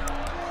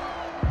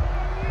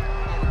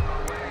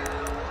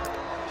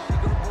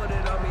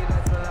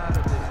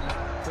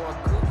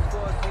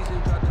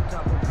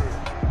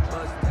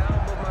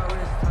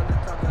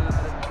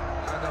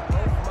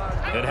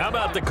 And how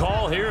about the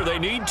call here? They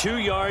need 2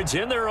 yards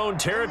in their own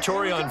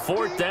territory on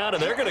 4th down,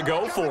 and they're going to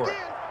go for it.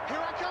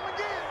 Here I come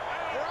again.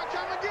 Here I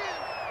come again.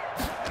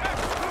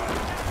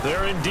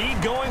 They're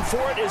indeed going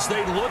for it as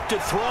they look to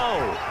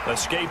throw.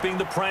 Escaping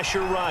the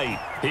pressure right.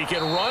 He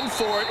can run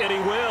for it, and he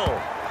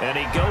will. And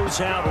he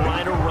goes out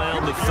right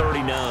around the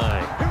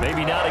 39.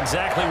 Maybe not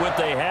exactly what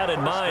they had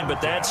in mind,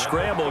 but that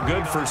scramble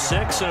good for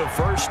 6 and a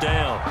 1st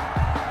down.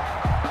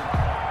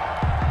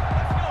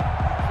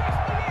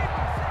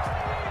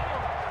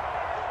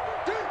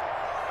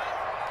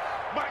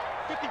 Mike,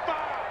 55.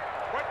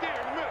 Right there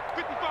in the middle.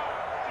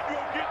 55. You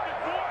gonna get this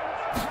boy?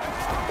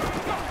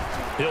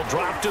 He'll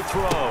drop to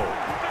throw.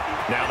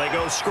 Now they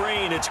go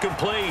screen. It's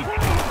complete.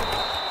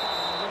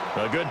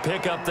 A good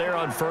pickup there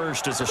on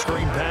 1st as the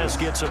screen pass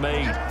gets him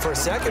 8. For a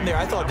second there,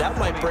 I thought that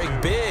might break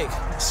big.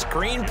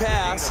 Screen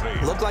pass.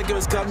 Looked like it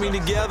was coming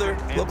together.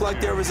 Looked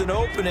like there was an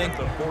opening.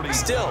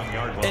 Still,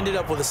 ended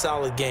up with a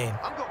solid gain.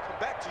 I'm going to come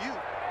back to you.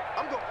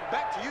 I'm going to come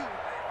back to you.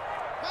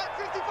 Mike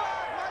 55.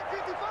 Mike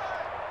 55.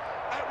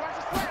 Hey, watch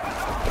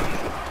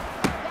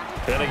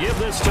the Gonna give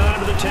this time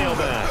to the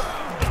tailback.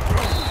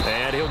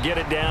 And he'll get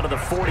it down to the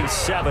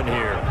 47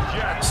 here.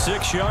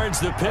 6 yards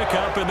the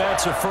pickup, and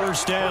that's a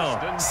 1st down.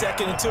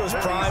 2nd and 2 is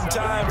prime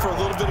time for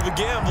a little bit of a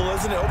gamble,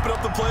 isn't it? Open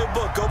up the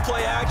playbook, go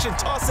play action,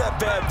 toss that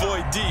bad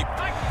boy deep.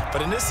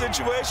 But in this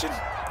situation,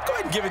 go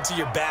ahead and give it to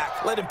your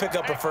back. Let him pick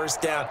up a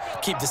 1st down.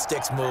 Keep the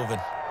sticks moving.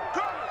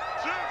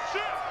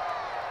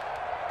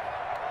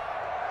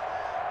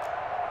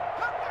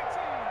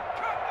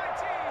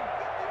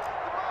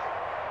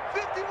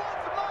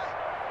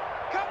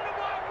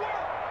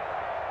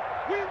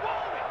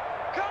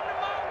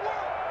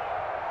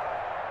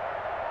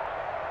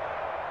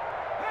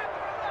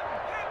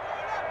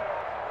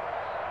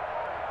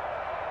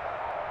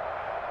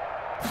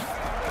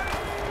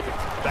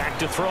 Back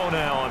to throw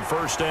now on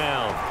 1st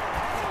down.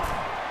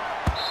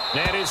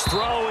 And his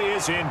throw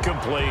is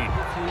incomplete.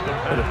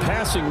 The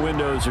passing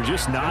windows are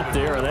just not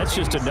there. That's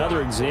just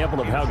another example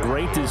of how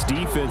great this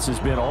defense has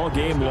been all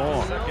game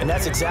long. And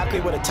that's exactly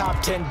what a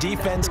top 10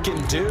 defense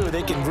can do.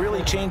 They can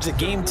really change the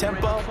game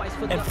tempo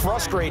and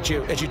frustrate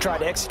you as you try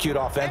to execute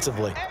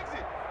offensively.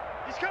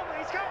 He's coming.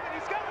 He's coming.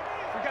 He's coming.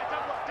 We got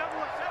double up.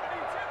 Double up. 17.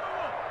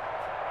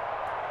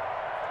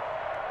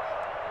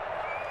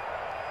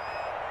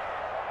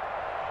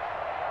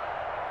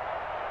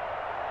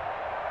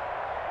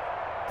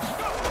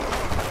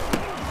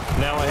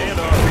 Now a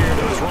handoff here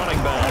to his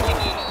running back.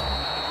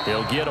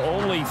 He'll get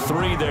only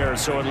 3 there,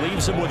 so it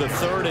leaves him with a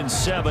 3rd and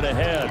 7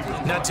 ahead.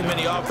 Not too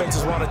many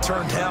offenses want to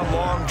turn down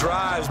long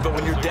drives, but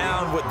when you're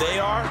down what they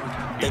are,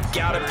 they've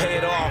got to pay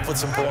it off with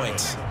some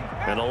points.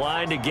 And the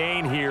line to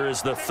gain here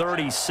is the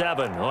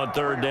 37 on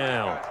 3rd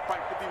down.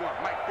 Mike 51.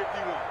 Mike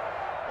 51.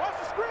 Watch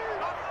the screen.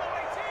 Watch the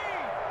screen.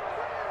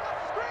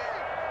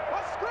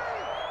 Watch the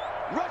screen.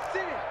 Rush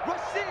in.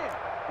 Rush in.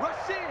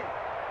 Rush in.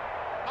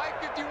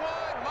 Mike 51.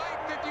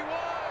 Mike 51.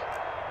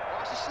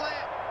 Watch the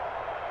slant.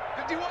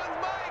 51's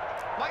Mike.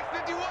 Mike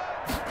 51.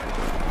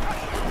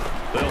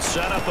 They'll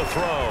set up a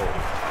throw.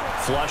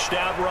 Flushed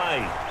out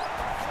right.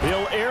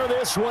 He'll air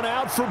this one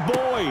out for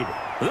Boyd.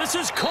 This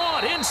is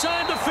caught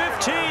inside the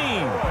 15.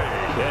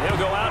 And he'll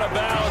go out of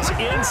bounds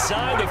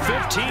inside the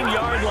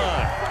 15-yard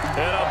line.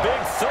 And a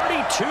big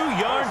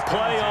 32-yard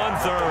play on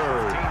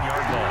 3rd.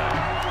 15-yard line.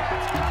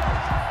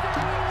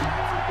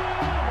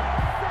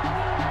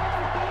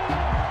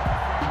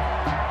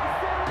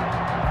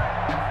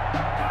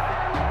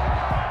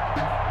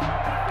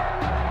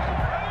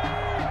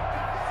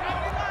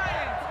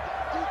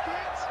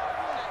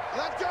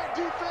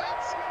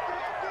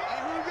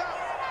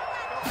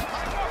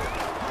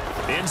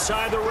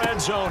 Inside the red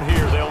zone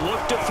here. They'll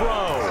look to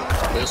throw.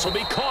 This will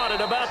be caught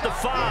at about the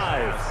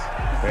 5.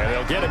 And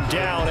they'll get him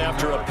down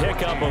after a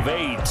pickup of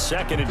 8.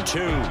 2nd and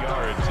 2.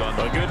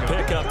 A good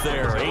pickup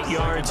there. 8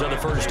 yards on the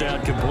 1st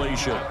down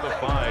completion. At the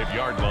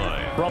 5-yard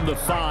line. From the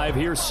 5,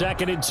 here's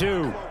 2nd and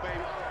 2. Let's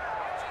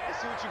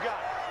see what you got.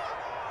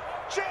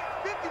 Check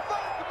 55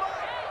 to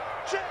Mike.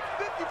 Check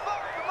 55 to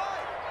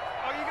Mike.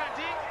 Oh, you got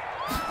deep?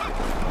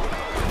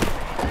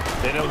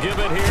 And he'll give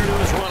it here to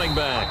his running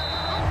back.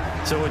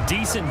 So a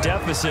decent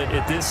deficit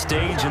at this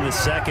stage in the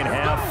 2nd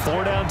half.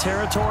 4-down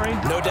territory?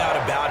 No doubt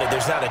about it.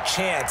 There's not a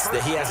chance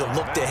that he hasn't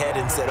looked ahead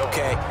and said,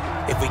 okay,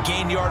 if we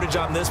gain yardage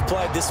on this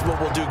play, this is what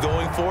we'll do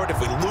going forward.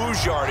 If we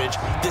lose yardage,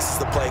 this is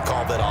the play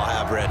call that I'll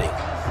have ready.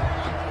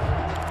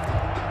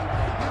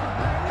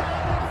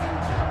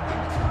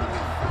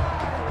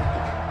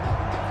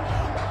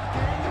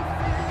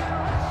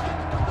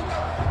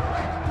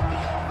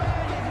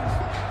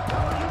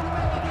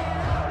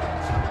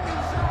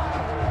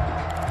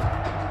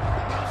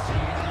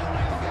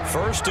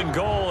 First and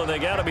goal, and they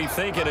got to be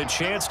thinking a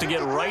chance to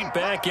get right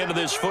back into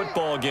this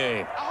football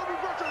game. I hope you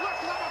brought your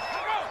left leg.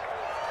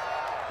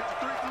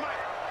 53 for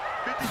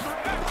Mike.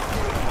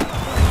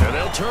 53. And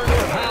they'll they'll turn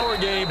to a power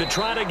game to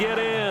try to get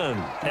in.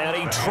 And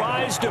he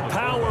tries to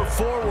power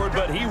forward,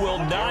 but he will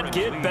not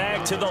get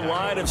back to the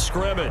line of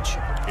scrimmage.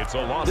 It's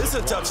a loss. This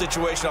is a tough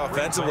situation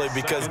offensively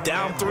because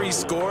down 3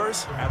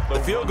 scores, the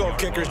field goal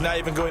kicker is not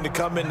even going to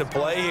come into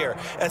play here.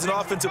 As an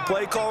offensive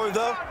play caller,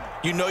 though,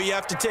 you know you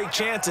have to take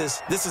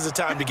chances. This is a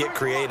time to get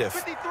creative.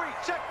 53,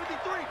 check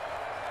 53.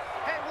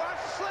 Hey, watch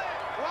the slant.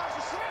 Watch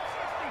the slant.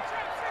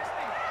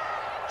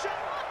 Check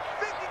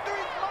 53,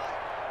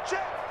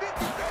 check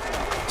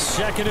 53.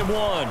 Second and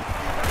 1.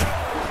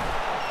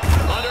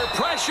 Under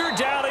pressure,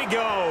 down he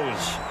goes.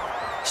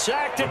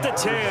 Sacked at the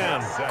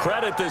 10.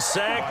 Credit the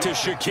sack to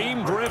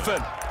Shaquem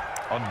Griffin.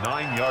 A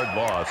 9-yard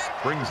loss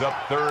brings up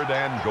 3rd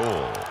and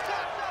goal.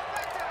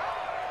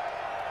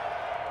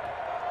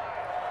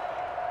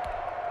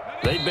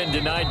 They've been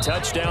denied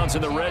touchdowns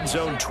in the red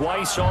zone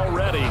twice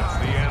already.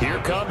 Here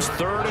comes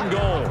 3rd and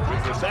goal.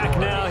 Back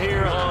now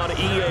here on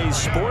EA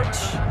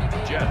Sports.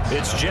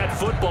 It's Jet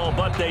football,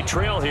 but they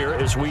trail here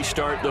as we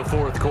start the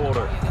 4th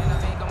quarter.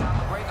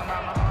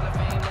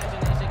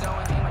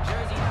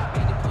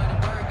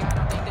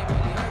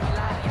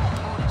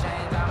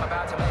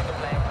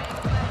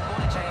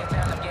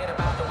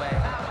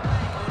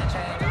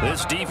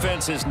 This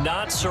defense has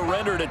not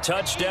surrendered a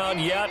touchdown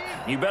yet.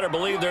 You better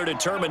believe they're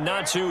determined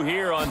not to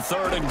here on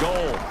 3rd and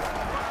goal.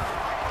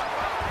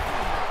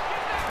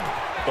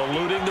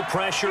 Eluding the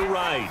pressure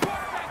right.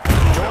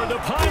 Toward the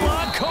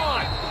pylon,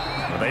 caught.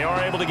 They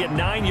are able to get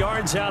 9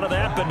 yards out of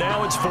that, but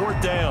now it's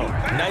 4th down.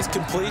 Nice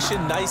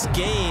completion, nice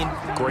gain.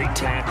 Great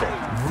tackle.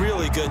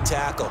 Really good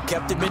tackle.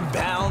 Kept him in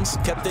bounds,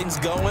 kept things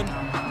going.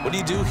 What do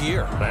you do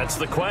here? That's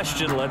the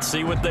question. Let's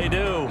see what they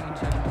do.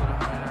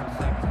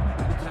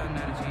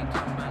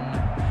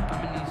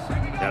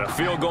 And a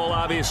field goal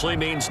obviously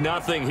means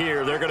nothing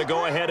here. They're going to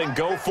go ahead and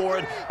go for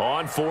it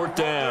on 4th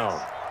down.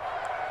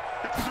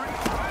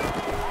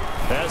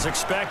 As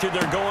expected,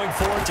 they're going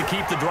for it to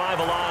keep the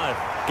drive alive.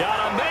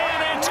 Got a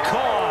man, it's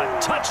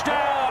caught.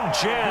 Touchdown,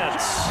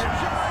 Jets.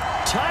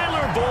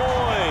 Tyler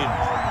Boyd,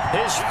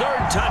 his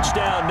 3rd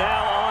touchdown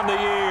now on the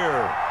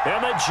year.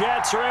 And the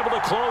Jets are able to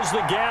close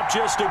the gap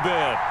just a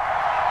bit.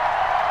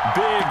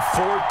 Big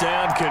 4th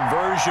down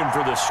conversion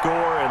for the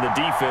score, and the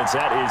defense,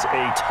 that is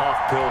a tough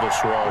pill to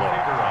swallow.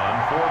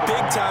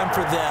 Big time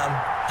for them.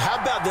 How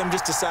about them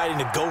just deciding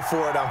to go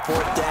for it on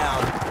 4th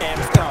down?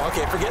 And,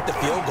 okay, forget the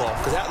field goal,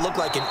 because that looked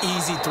like an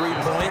easy 3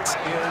 points.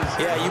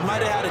 Yeah, you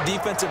might have had a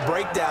defensive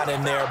breakdown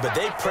in there, but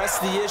they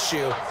pressed the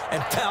issue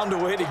and found a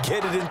way to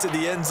get it into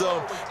the end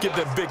zone. Give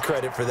them big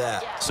credit for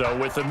that. So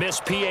with the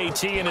missed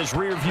PAT in his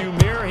rearview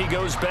mirror, he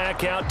goes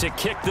back out to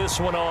kick this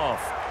one off.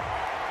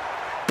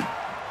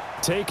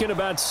 Taken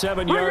about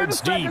 7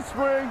 yards deep.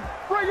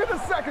 Bring in the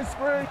second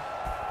spring.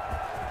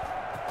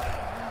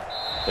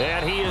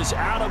 And he is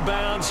out of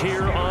bounds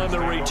here on the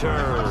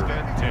return. 1st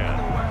and 10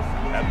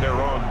 at their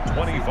own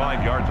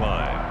 25-yard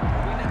line.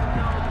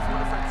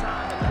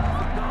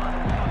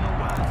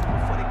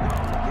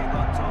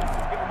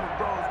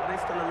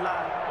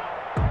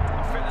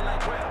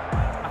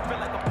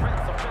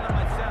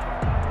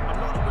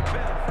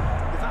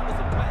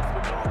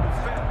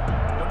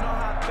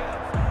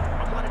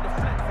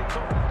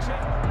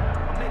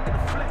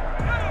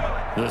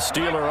 The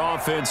Steeler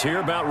offense here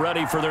about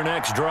ready for their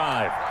next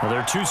drive. Well, there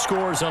are 2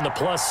 scores on the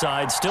plus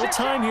side. Still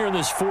time here in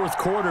this 4th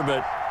quarter,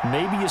 but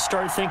maybe you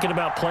start thinking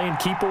about playing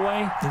keep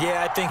away?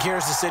 Yeah, I think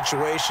here's the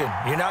situation.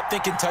 You're not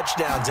thinking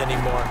touchdowns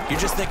anymore. You're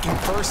just thinking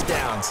 1st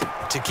downs.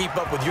 To keep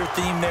up with your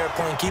theme there,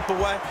 playing keep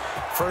away,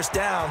 1st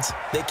downs,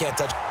 they can't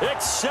touch.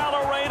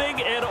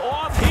 Accelerating, and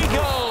off he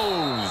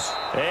goes.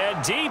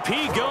 And deep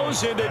he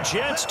goes into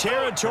Jets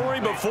territory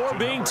before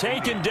being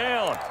taken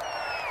down.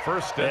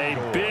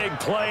 A big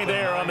play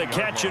there on the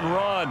catch and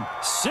run.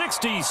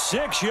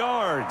 66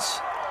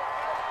 yards.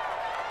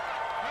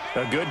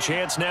 A good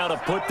chance now to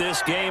put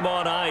this game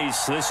on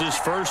ice. This is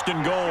 1st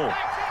and goal.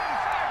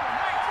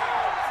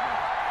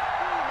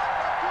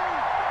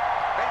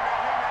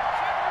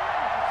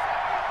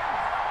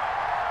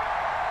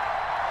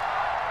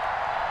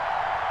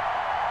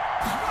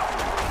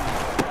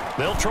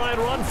 They'll try and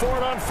run for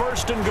it on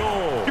 1st and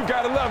goal. You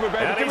gotta love it,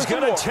 baby. And he's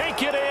going to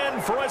take it in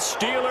for a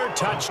Steeler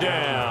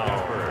touchdown.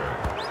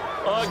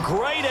 A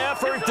great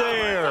effort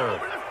there.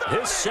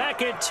 His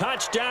 2nd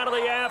touchdown of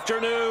the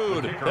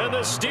afternoon. And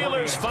the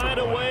Steelers find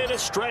a way to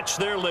stretch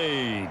their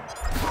lead.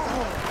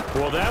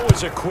 Well, that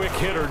was a quick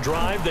hitter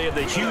drive. They had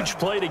the huge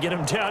play to get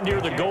him down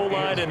near the goal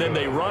line, and then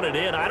they run it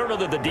in. I don't know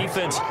that the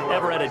defense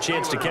ever had a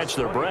chance to catch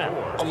their breath.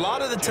 A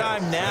lot of the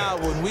time now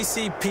when we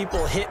see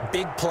people hit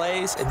big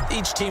plays, and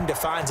each team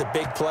defines a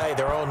big play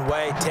their own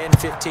way, 10,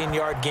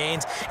 15-yard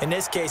gains. In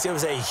this case, it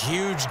was a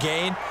huge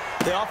gain.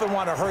 They often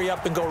want to hurry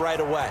up and go right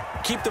away.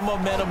 Keep the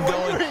momentum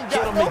going,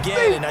 hit them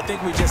again, and I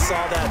think we just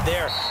saw that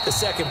there. The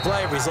 2nd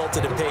play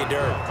resulted in pay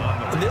dirt.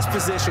 In this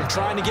position,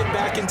 trying to get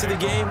back into the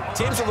game,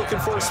 teams are looking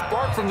for a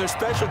spark from their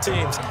special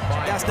teams.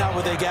 That's not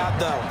what they got,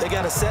 though. They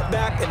got a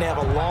setback, and they have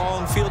a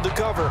long field to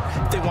cover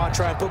if they want to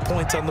try and put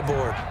points on the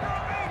board.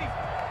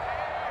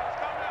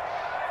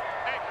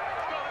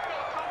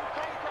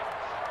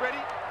 Ready?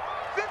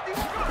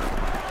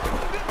 50.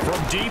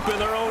 deep in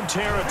their own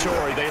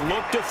territory. They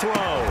look to throw.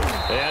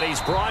 And he's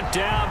brought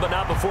down, but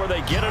not before they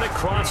get it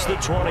across the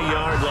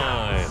 20-yard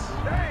line.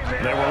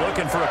 They were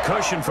looking for a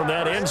cushion from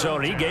that end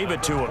zone. He gave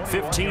it to them,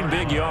 15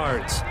 big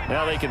yards.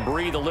 Now they can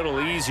breathe a little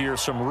easier,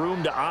 some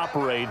room to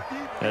operate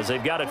as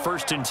they've got it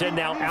 1st and 10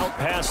 now out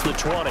past the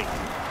 20.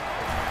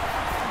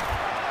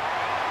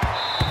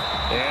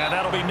 And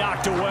that'll be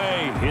knocked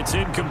away. It's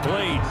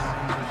incomplete.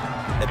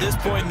 At this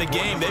point in the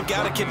game, they've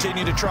got to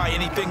continue to try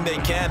anything they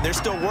can. They're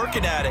still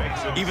working at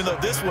it, even though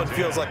this one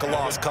feels like a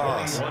lost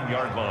cause.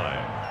 1-yard line.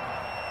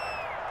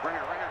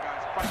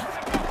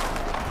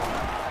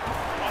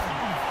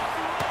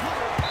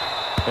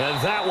 And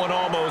that one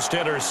almost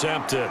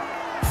intercepted.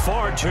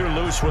 Far too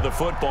loose with the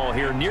football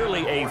here.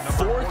 Nearly a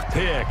 4th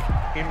pick.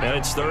 And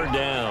it's 3rd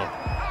down.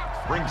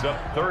 Brings up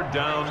 3rd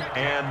down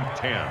and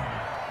 10.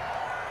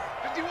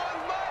 51,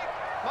 Mike.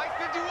 Mike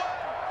 51.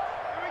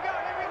 Here we go.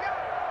 Here we go.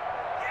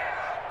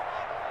 Yeah.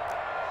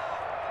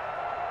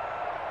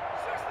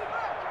 60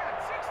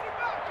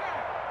 back.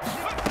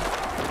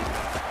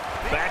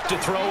 Back to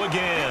throw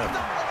again.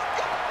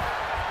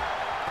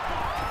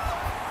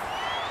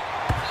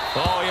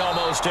 Oh, he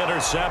almost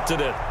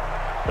intercepted it.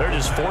 They're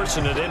just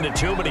forcing it into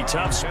too many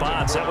tough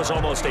spots. That was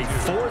almost a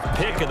 4th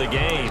pick of the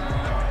game.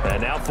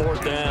 And now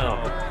 4th down.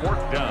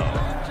 4th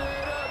down.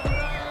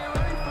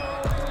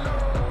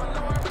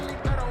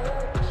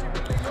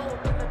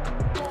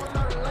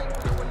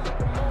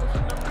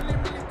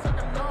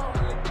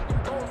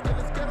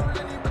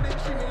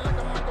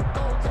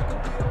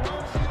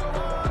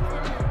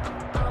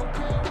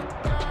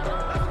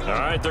 All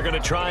right, they're going to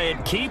try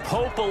and keep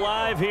hope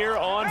alive here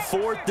on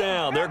 4th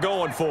down. They're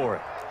going for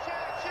it.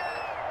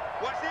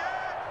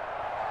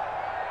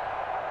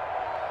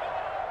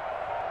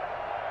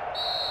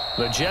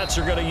 The Jets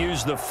are going to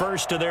use the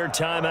first of their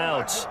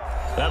timeouts.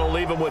 That'll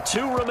leave them with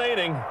 2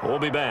 remaining. We'll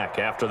be back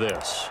after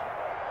this.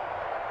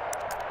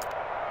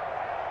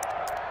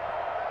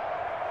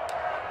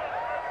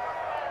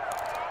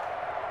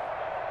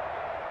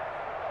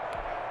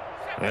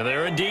 And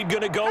they're indeed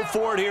going to go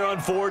for it here on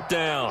 4th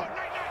down.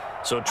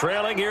 So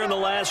trailing here in the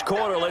last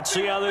quarter. Let's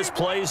see how this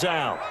plays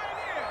out.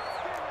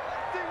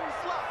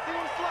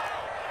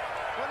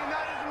 29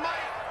 is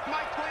Mike.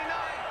 Mike 29.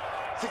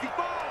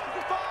 64.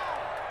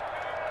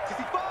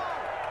 64.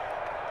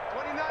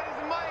 29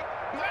 is Mike.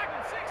 Mike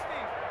 60.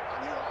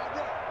 I'm here all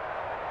day.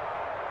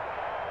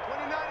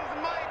 29 is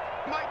Mike.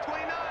 Mike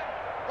 29.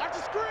 Watch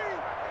the screen.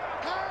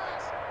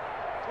 Pass.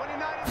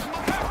 29 is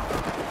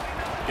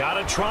Mike. Got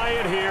to try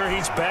it here.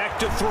 He's back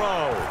to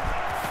throw.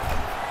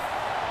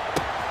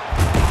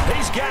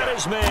 He's got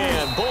his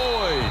man,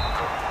 Boyd.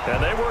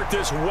 And they work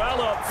this well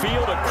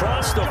upfield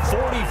across the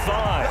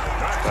 45.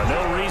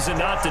 No reason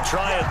not to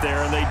try it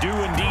there, and they do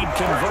indeed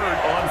convert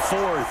on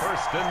 4th.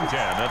 1st and 10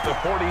 at the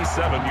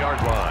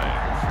 47-yard line.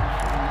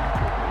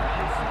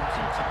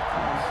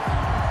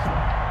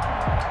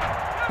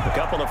 A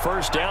couple of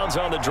 1st downs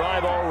on the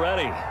drive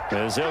already,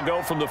 as they'll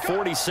go from the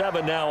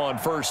 47 now on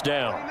 1st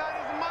down. 29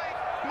 is Mike.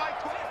 Mike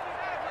 20.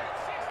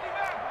 60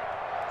 back.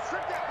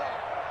 Strip that ball.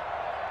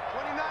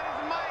 29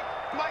 is Mike.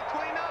 Mike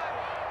 29.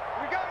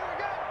 Here we go.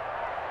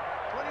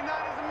 29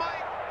 is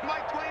Mike.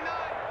 Mike 29.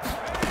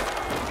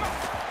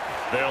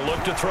 They'll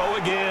look to throw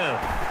again.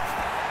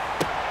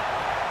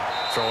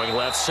 Throwing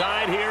left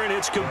side here, and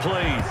it's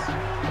complete.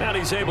 And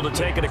he's able to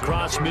take it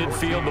across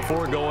midfield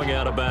before going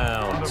out of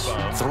bounds.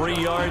 3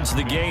 yards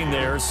the gain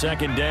there,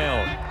 2nd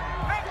down.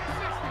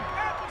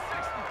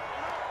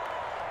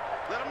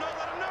 Let him know.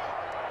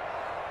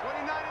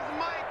 29 is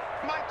Mike.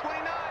 Mike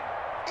 29.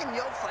 In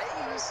your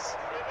face.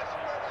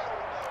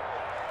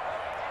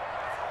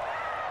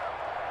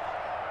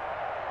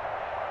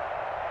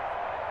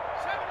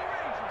 70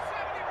 Ranger.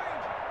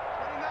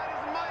 29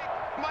 is Mike.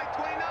 Mike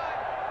 29.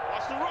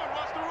 Watch the run.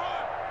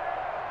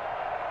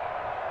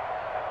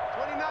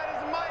 29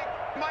 is Mike.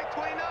 Mike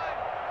 29.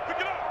 Pick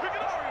it up. 17.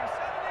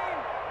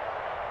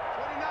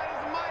 29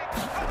 is Mike.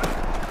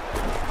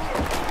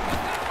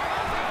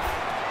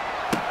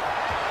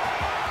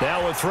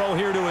 Now a throw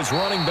here to his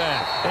running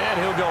back. And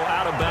he'll go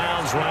out of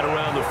bounds right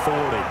around the 40.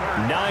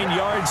 9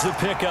 yards to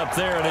pick up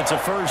there, and it's a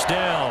 1st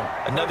down.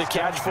 Another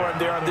catch for him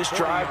there on this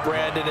drive,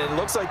 Brandon, and it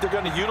looks like they're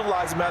going to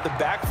utilize him out of the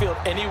backfield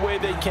any way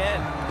they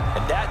can.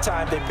 And that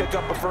time they pick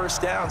up a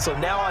 1st down. So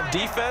now on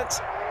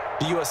defense,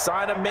 do you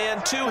assign a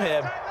man to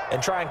him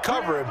and try and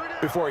cover him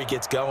before he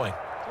gets going?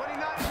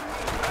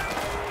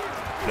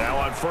 Now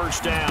on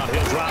 1st down,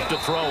 he'll drop to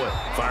throw it.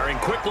 Firing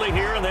quickly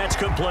here, and that's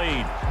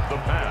complete. The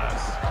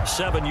pass.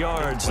 7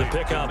 yards, the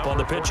pickup on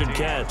the pitch and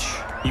catch.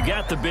 You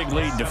got the big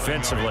lead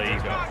defensively.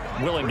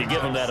 Willing to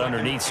give them that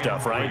underneath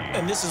stuff, right?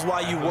 And this is why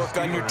you work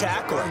on your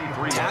tackling.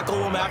 Tackle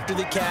them after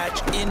the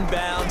catch,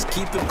 inbounds,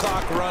 keep the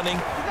clock running.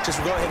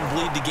 Just go ahead and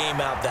bleed the game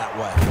out that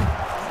way.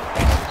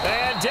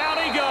 And down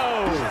he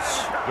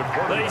goes.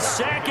 They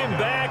sack him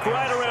back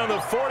right around the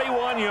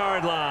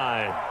 41-yard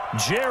line.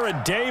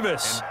 Jarrad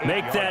Davis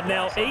make that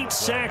now 8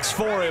 sacks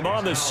for him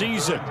on the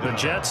season. The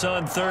Jets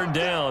on 3rd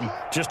down.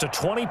 Just a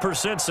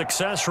 20%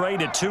 success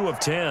rate at 2 of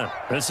 10.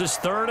 This is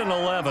 3rd and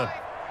 11.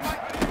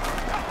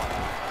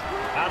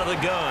 Out of the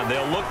gun,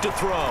 they'll look to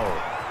throw.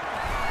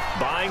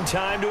 Buying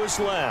time to his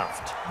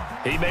left.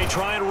 He may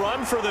try and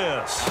run for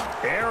this.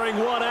 Airing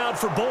one out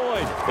for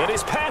Boyd. And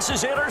his pass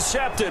is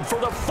intercepted for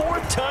the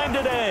 4th time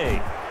today.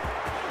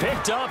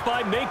 Picked up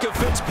by Minkah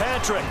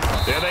Fitzpatrick.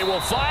 And they will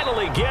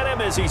finally get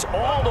him as he's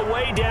all the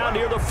way down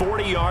near the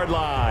 40-yard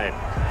line.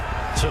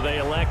 So they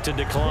elect to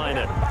decline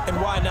it. And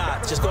why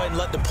not? Just go ahead and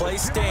let the play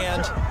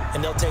stand,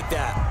 and they'll take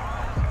that.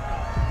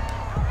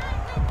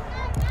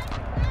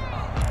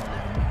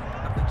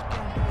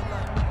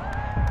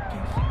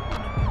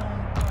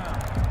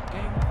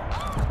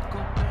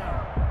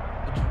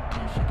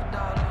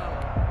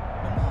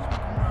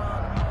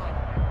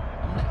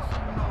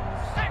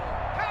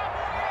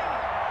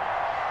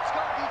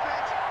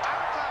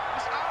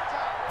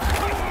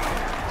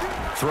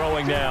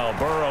 Throwing now,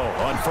 Burrow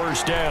on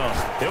 1st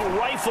down. He'll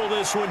rifle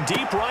this one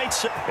deep right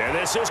side. And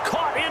this is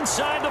caught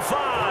inside the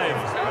 5.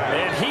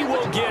 And he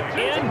will get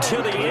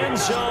into the end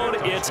zone.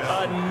 It's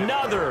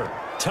another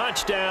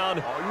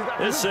touchdown.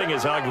 This thing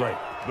is ugly.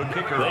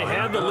 They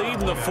had the lead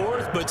in the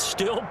 4th, but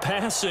still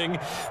passing.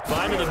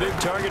 Finding the big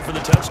target for the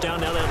touchdown.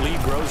 Now that lead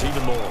grows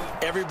even more.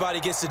 Everybody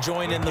gets to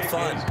join in the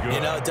fun. You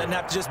know, it doesn't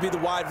have to just be the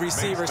wide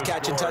receivers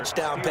catching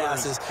touchdown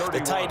passes.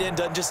 The tight end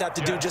doesn't just have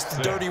to do just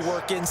the dirty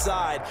work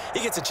inside. He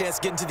gets a chance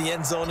to get into the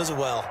end zone as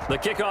well. The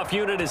kickoff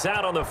unit is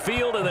out on the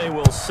field, and they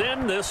will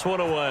send this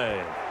one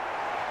away.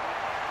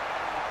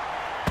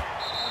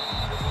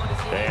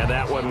 And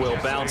that one will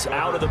bounce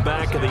out of the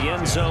back of the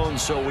end zone,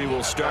 so we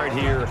will start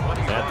here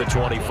at the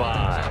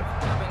 25.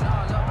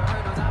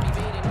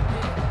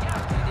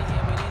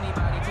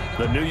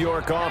 The New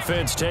York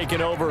offense taking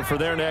over for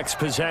their next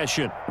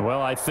possession.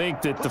 Well, I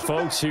think that the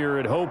folks here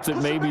had hoped that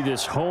maybe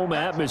this home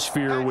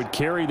atmosphere would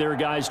carry their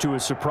guys to a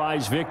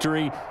surprise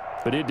victory,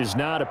 but it does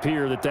not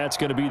appear that that's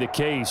going to be the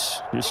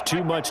case. Just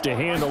too much to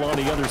handle on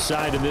the other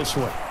side in this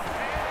one.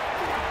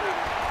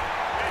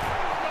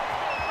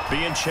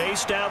 Being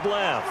chased out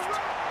left.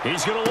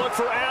 He's going to look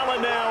for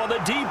Allen now on the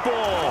deep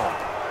ball.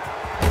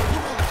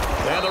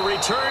 And the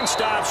return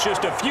stops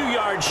just a few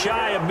yards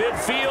shy of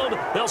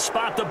midfield. They'll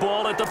spot the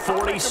ball at the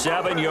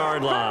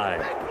 47-yard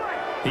line.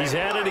 He's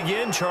at it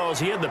again, Charles.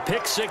 He had the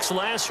pick 6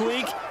 last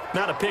week.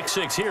 Not a pick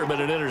 6 here,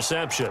 but an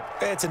interception.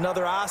 It's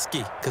another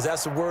Oski, because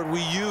that's the word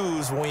we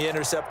use when we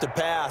intercept a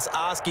pass.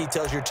 Oski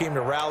tells your team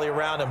to rally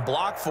around and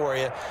block for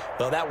you.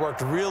 Well, that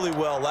worked really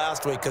well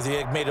last week because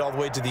he made it all the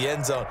way to the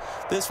end zone.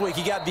 This week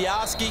he got the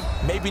Oski,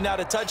 maybe not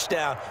a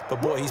touchdown,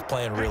 but boy, he's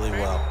playing really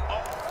well.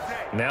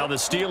 Now the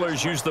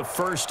Steelers use the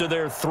first of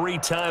their 3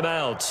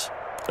 timeouts.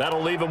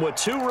 That'll leave them with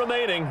 2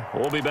 remaining.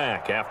 We'll be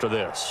back after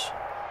this.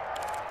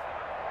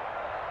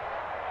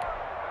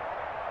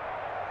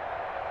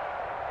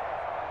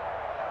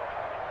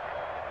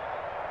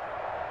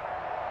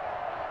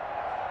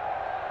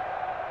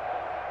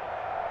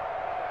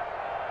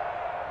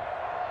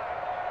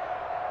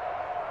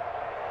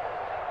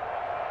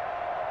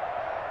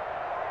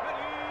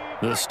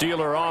 The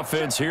Steeler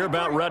offense here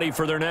about ready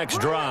for their next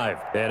drive.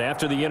 And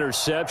after the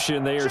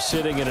interception, they are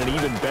sitting in an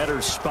even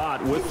better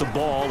spot with the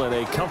ball and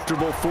a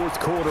comfortable 4th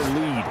quarter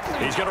lead.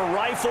 He's going to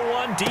rifle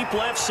one deep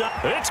left side.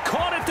 It's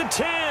caught at the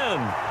 10.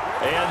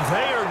 And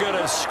they are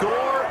going to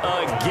score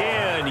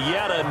again.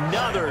 Yet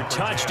another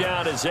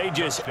touchdown as they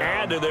just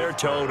add to their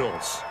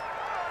totals.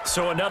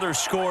 So another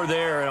score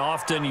there, and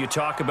often you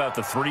talk about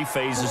the 3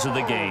 phases of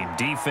the game.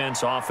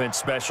 Defense, offense,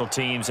 special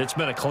teams. It's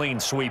been a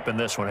clean sweep in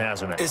this one,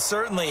 hasn't it? It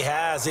certainly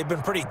has. They've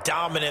been pretty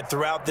dominant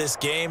throughout this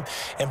game.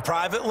 And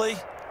privately,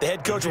 the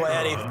head coach will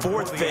add a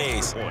 4th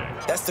phase.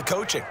 That's the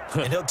coaching.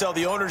 And he'll tell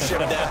the ownership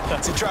that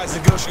as he tries to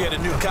negotiate a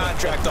new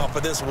contract off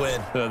of this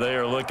win. They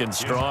are looking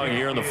strong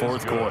here in the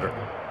 4th quarter.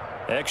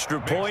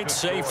 Extra point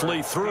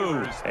safely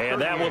through,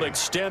 and that will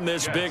extend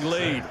this big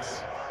lead.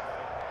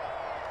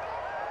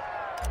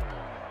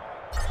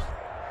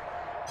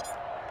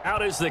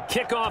 Out is the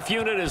kickoff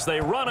unit as they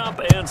run up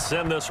and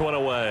send this one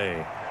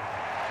away.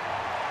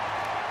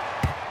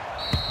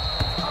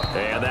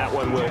 And that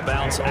one will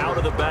bounce out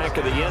of the back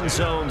of the end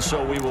zone,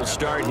 so we will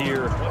start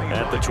here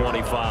at the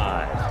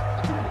 25.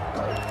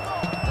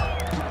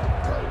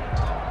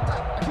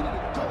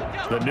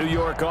 The New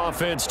York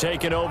offense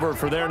taking over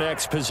for their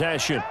next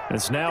possession.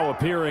 It's now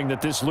appearing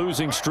that this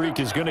losing streak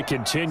is going to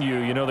continue.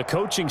 You know, the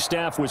coaching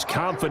staff was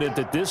confident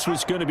that this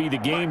was going to be the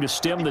game to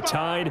stem the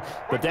tide,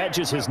 but that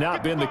just has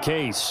not been the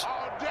case.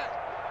 All day,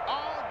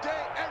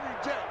 every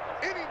day,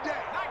 any day.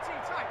 19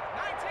 tight,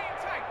 19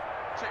 tight.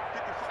 Check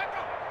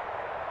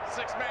 55.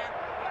 6 man.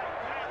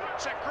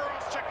 Check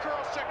curls, check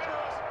curls, check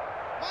curls.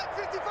 Mike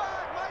 55,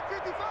 Mike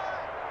 55.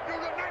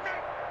 You go 99.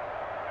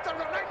 Tell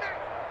me 99.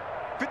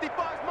 55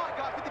 is my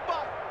guy,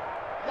 55.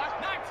 That's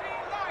 19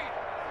 Lion.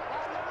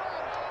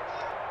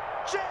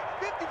 Check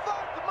 55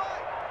 to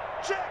Mike.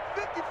 Check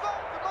 55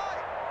 to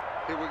Mike.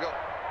 Here we go.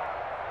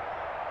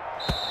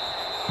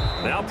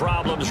 Now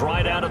problems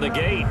right out of the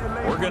gate.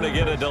 We're going to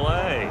get a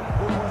delay.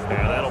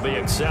 And that'll be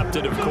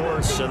accepted, of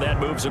course, and that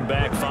moves him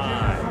back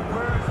 5.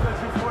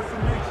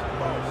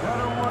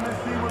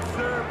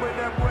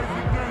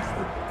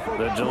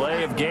 The The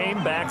delay of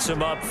game backs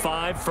him up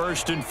 5,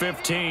 1st and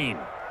 15.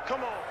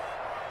 Come on.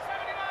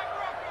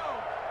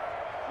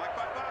 Mike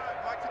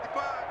 5-5, Mike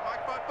 55,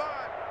 Mike 5-5.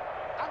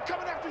 I'm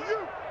coming after you.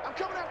 I'm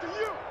coming after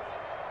you.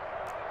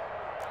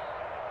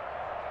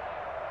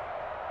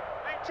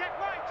 Hey, check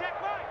Mike.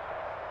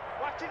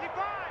 Watch 55.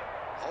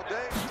 All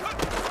day.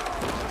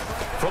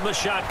 From the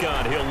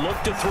shotgun, he'll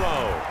look to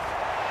throw.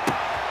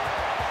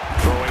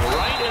 Throwing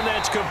right, and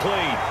that's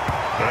complete.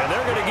 And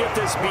they're going to get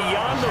this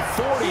beyond the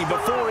 40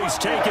 before he's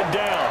taken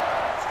down.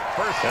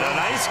 And a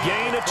nice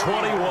gain of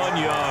 21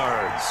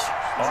 yards.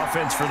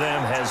 Offense for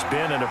them has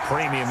been at a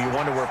premium. You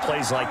wonder where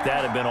plays like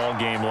that have been all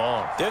game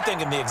long. They're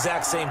thinking the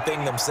exact same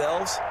thing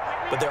themselves,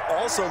 but they're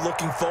also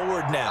looking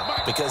forward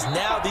now because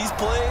now these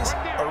plays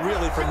are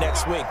really for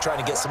next week, trying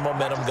to get some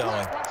momentum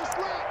going.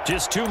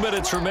 Just 2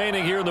 minutes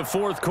remaining here in the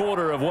fourth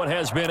quarter of what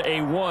has been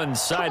a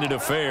one-sided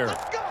affair.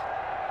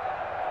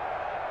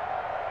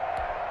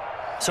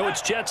 So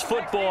it's Jets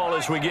football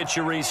as we get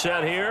you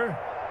reset here.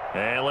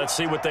 And let's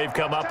see what they've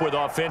come up with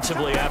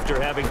offensively after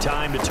having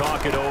time to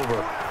talk it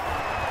over.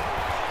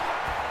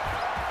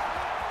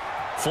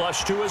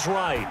 Flush to his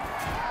right.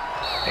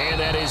 And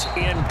that is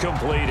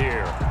incomplete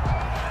here.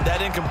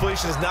 That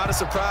incompletion is not a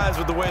surprise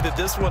with the way that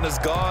this one has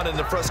gone, and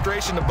the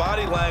frustration, the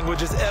body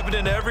language is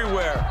evident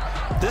everywhere.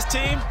 This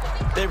team,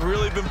 they've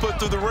really been put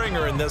through the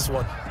ringer in this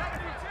one.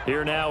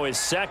 Here now is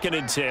 2nd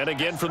and 10,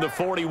 again from the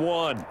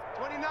 41.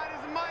 29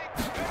 is a Mike.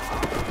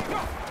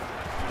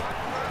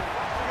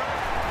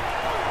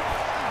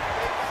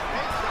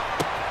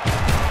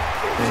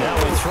 Now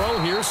a throw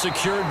here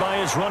secured by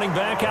his running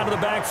back out of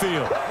the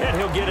backfield. And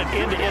he'll get it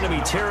into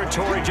enemy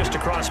territory just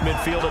across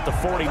midfield at the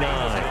 49.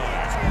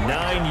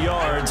 9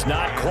 yards,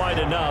 not quite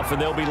enough,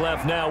 and they'll be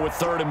left now with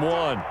 3rd and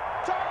 1.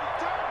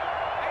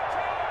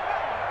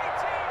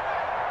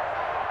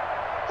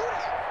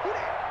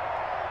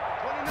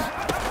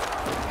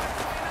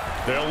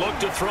 They'll look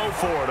to throw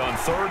for it on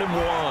 3rd and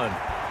 1.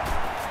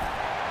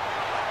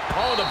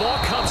 Oh, the ball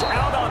comes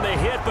out on the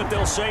hit, but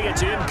they'll say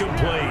it's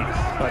incomplete.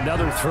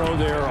 Another throw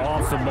there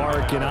off the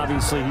mark, and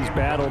obviously he's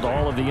battled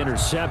all of the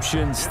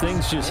interceptions.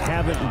 Things just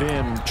haven't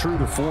been true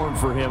to form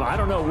for him. I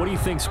don't know. What do you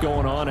think's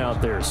going on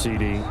out there,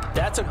 CD?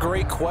 That's a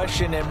great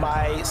question, and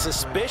my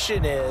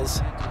suspicion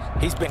is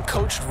he's been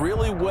coached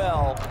really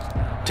well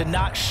to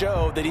not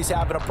show that he's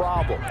having a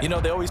problem. You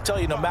know, they always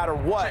tell you no matter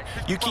what,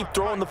 you keep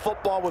throwing the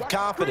football with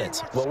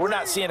confidence. Well, we're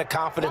not seeing a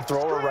confident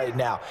thrower right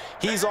now.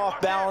 He's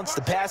off balance,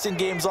 the passing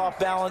game's off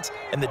balance,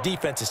 and the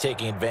defense is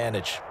taking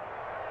advantage.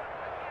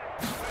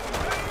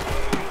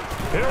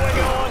 Here we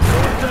go on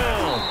 4th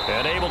down.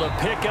 And able to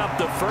pick up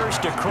the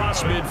first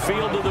across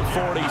midfield to the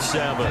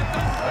 47.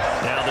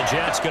 Now the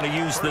Jets going to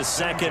use the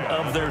second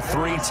of their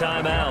 3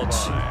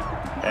 timeouts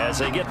as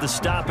they get the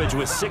stoppage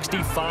with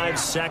 65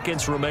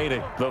 seconds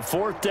remaining. The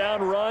 4th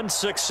down run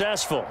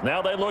successful.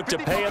 Now they look to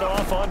pay it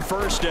off on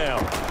 1st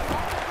down.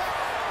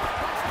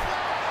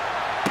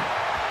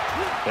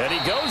 And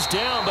he goes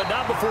down, but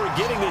not before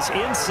getting this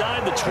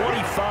inside the 25.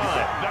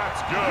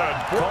 That's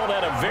good. Call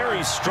that a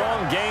very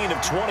strong gain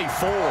of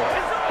 24.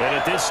 And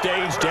at this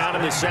stage, down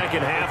in the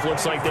second half,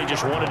 looks like they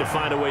just wanted to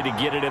find a way to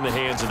get it in the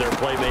hands of their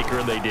playmaker,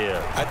 and they did.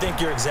 I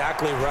think you're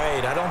exactly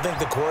right. I don't think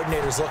the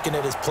coordinator's looking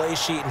at his play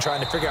sheet and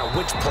trying to figure out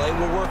which play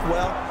will work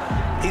well.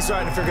 He's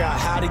trying to figure out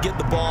how to get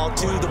the ball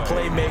to the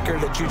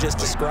playmaker that you just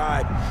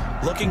described.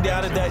 Looking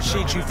down at that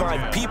sheet, you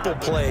find people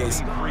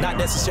plays, not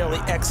necessarily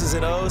X's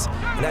and O's,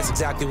 and that's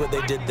exactly what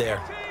they did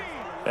there.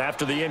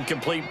 After the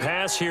incomplete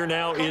pass, here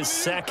now is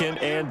 2nd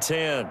and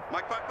 10.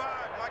 Mike 5-5,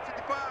 Mike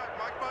 55,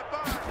 Mike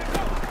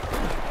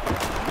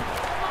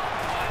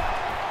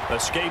 5-5.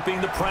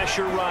 Escaping the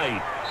pressure right.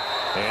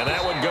 And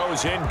that one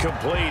goes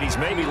incomplete. He's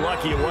maybe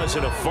lucky it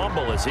wasn't a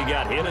fumble as he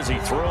got hit as he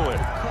threw it.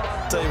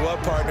 Tell you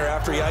what, partner,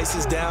 after he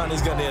ices down,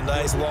 he's going to need a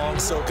nice long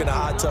soak in a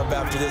hot tub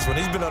after this one.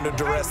 He's been under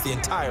duress the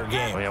entire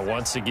game. Yeah,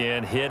 once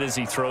again, hit as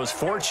he throws.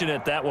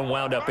 Fortunate that one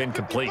wound up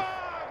incomplete.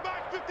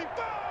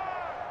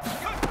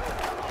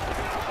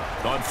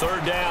 On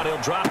 3rd down,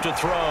 he'll drop to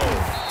throw.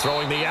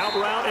 Throwing the out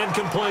route and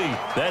complete.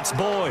 That's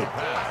Boyd.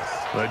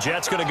 The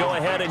Jets going to go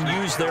ahead and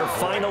use their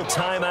final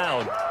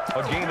timeout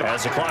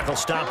as the clock will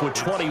stop with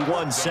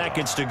 21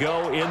 seconds to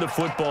go in the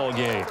football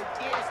game.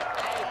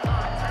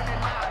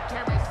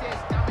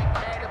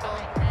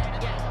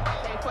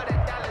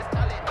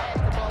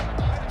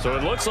 So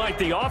it looks like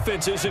the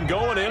offense isn't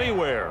going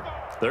anywhere.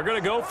 They're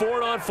going to go for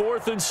it on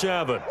 4th and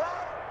 7.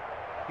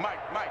 Mike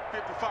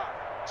 55,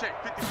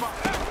 check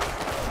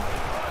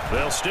 55.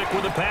 They'll stick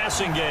with the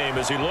passing game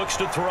as he looks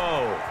to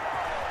throw.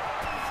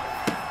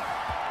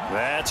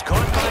 That's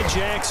caught by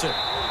Jackson.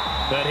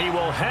 But he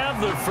will have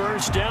the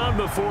 1st down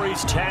before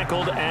he's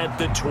tackled at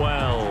the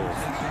 12.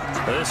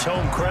 This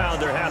home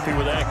crowd, they're happy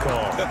with that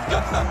call.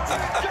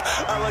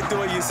 I like the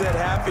way you said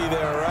happy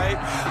there, right?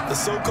 The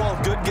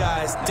so-called good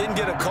guys didn't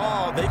get a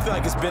call. They feel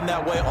like it's been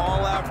that way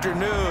all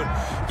afternoon.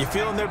 You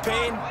feeling their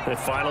pain? They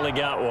finally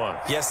got one.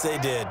 Yes, they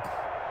did.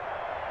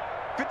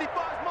 55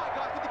 is Mike,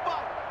 guys,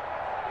 55.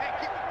 Hey,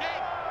 keep the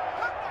game.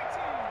 Cut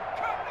 19,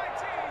 cut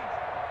 19.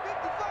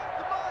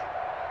 55 to Mike.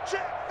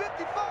 Check,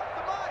 55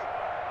 to Mike.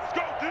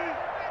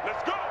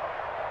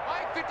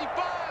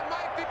 55,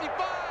 Mike 55.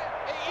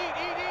 Hey,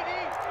 eat.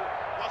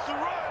 Watch the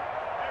run.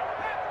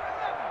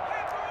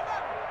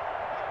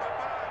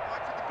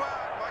 Mike 55,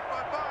 Mike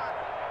 55.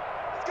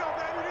 Let's go,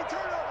 baby. They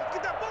turn over.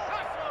 Get that ball.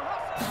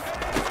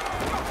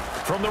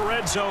 From the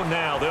red zone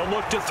now, they'll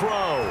look to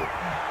throw.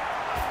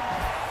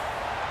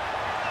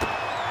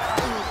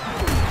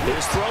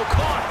 His throw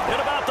caught at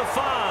about the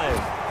 5.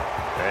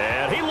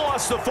 And he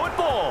lost the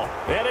football.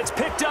 And it's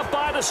picked up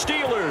by the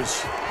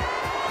Steelers.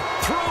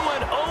 Through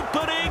an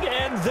opening,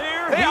 and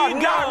there he goes. They are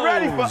not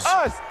ready for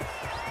us.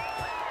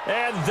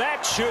 And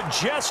that should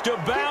just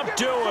about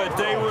do it.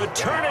 They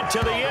return it to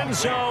the end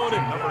zone,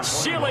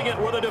 sealing it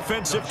with a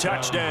defensive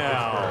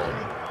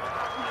touchdown.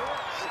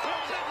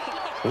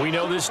 We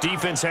know this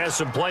defense has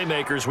some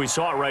playmakers. We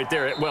saw it right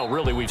there. Well,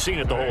 really, we've seen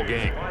it the whole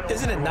game.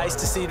 Isn't it nice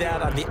to see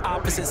that on the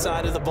opposite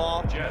side of the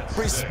ball?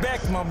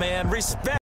 Respect, my man. Respect.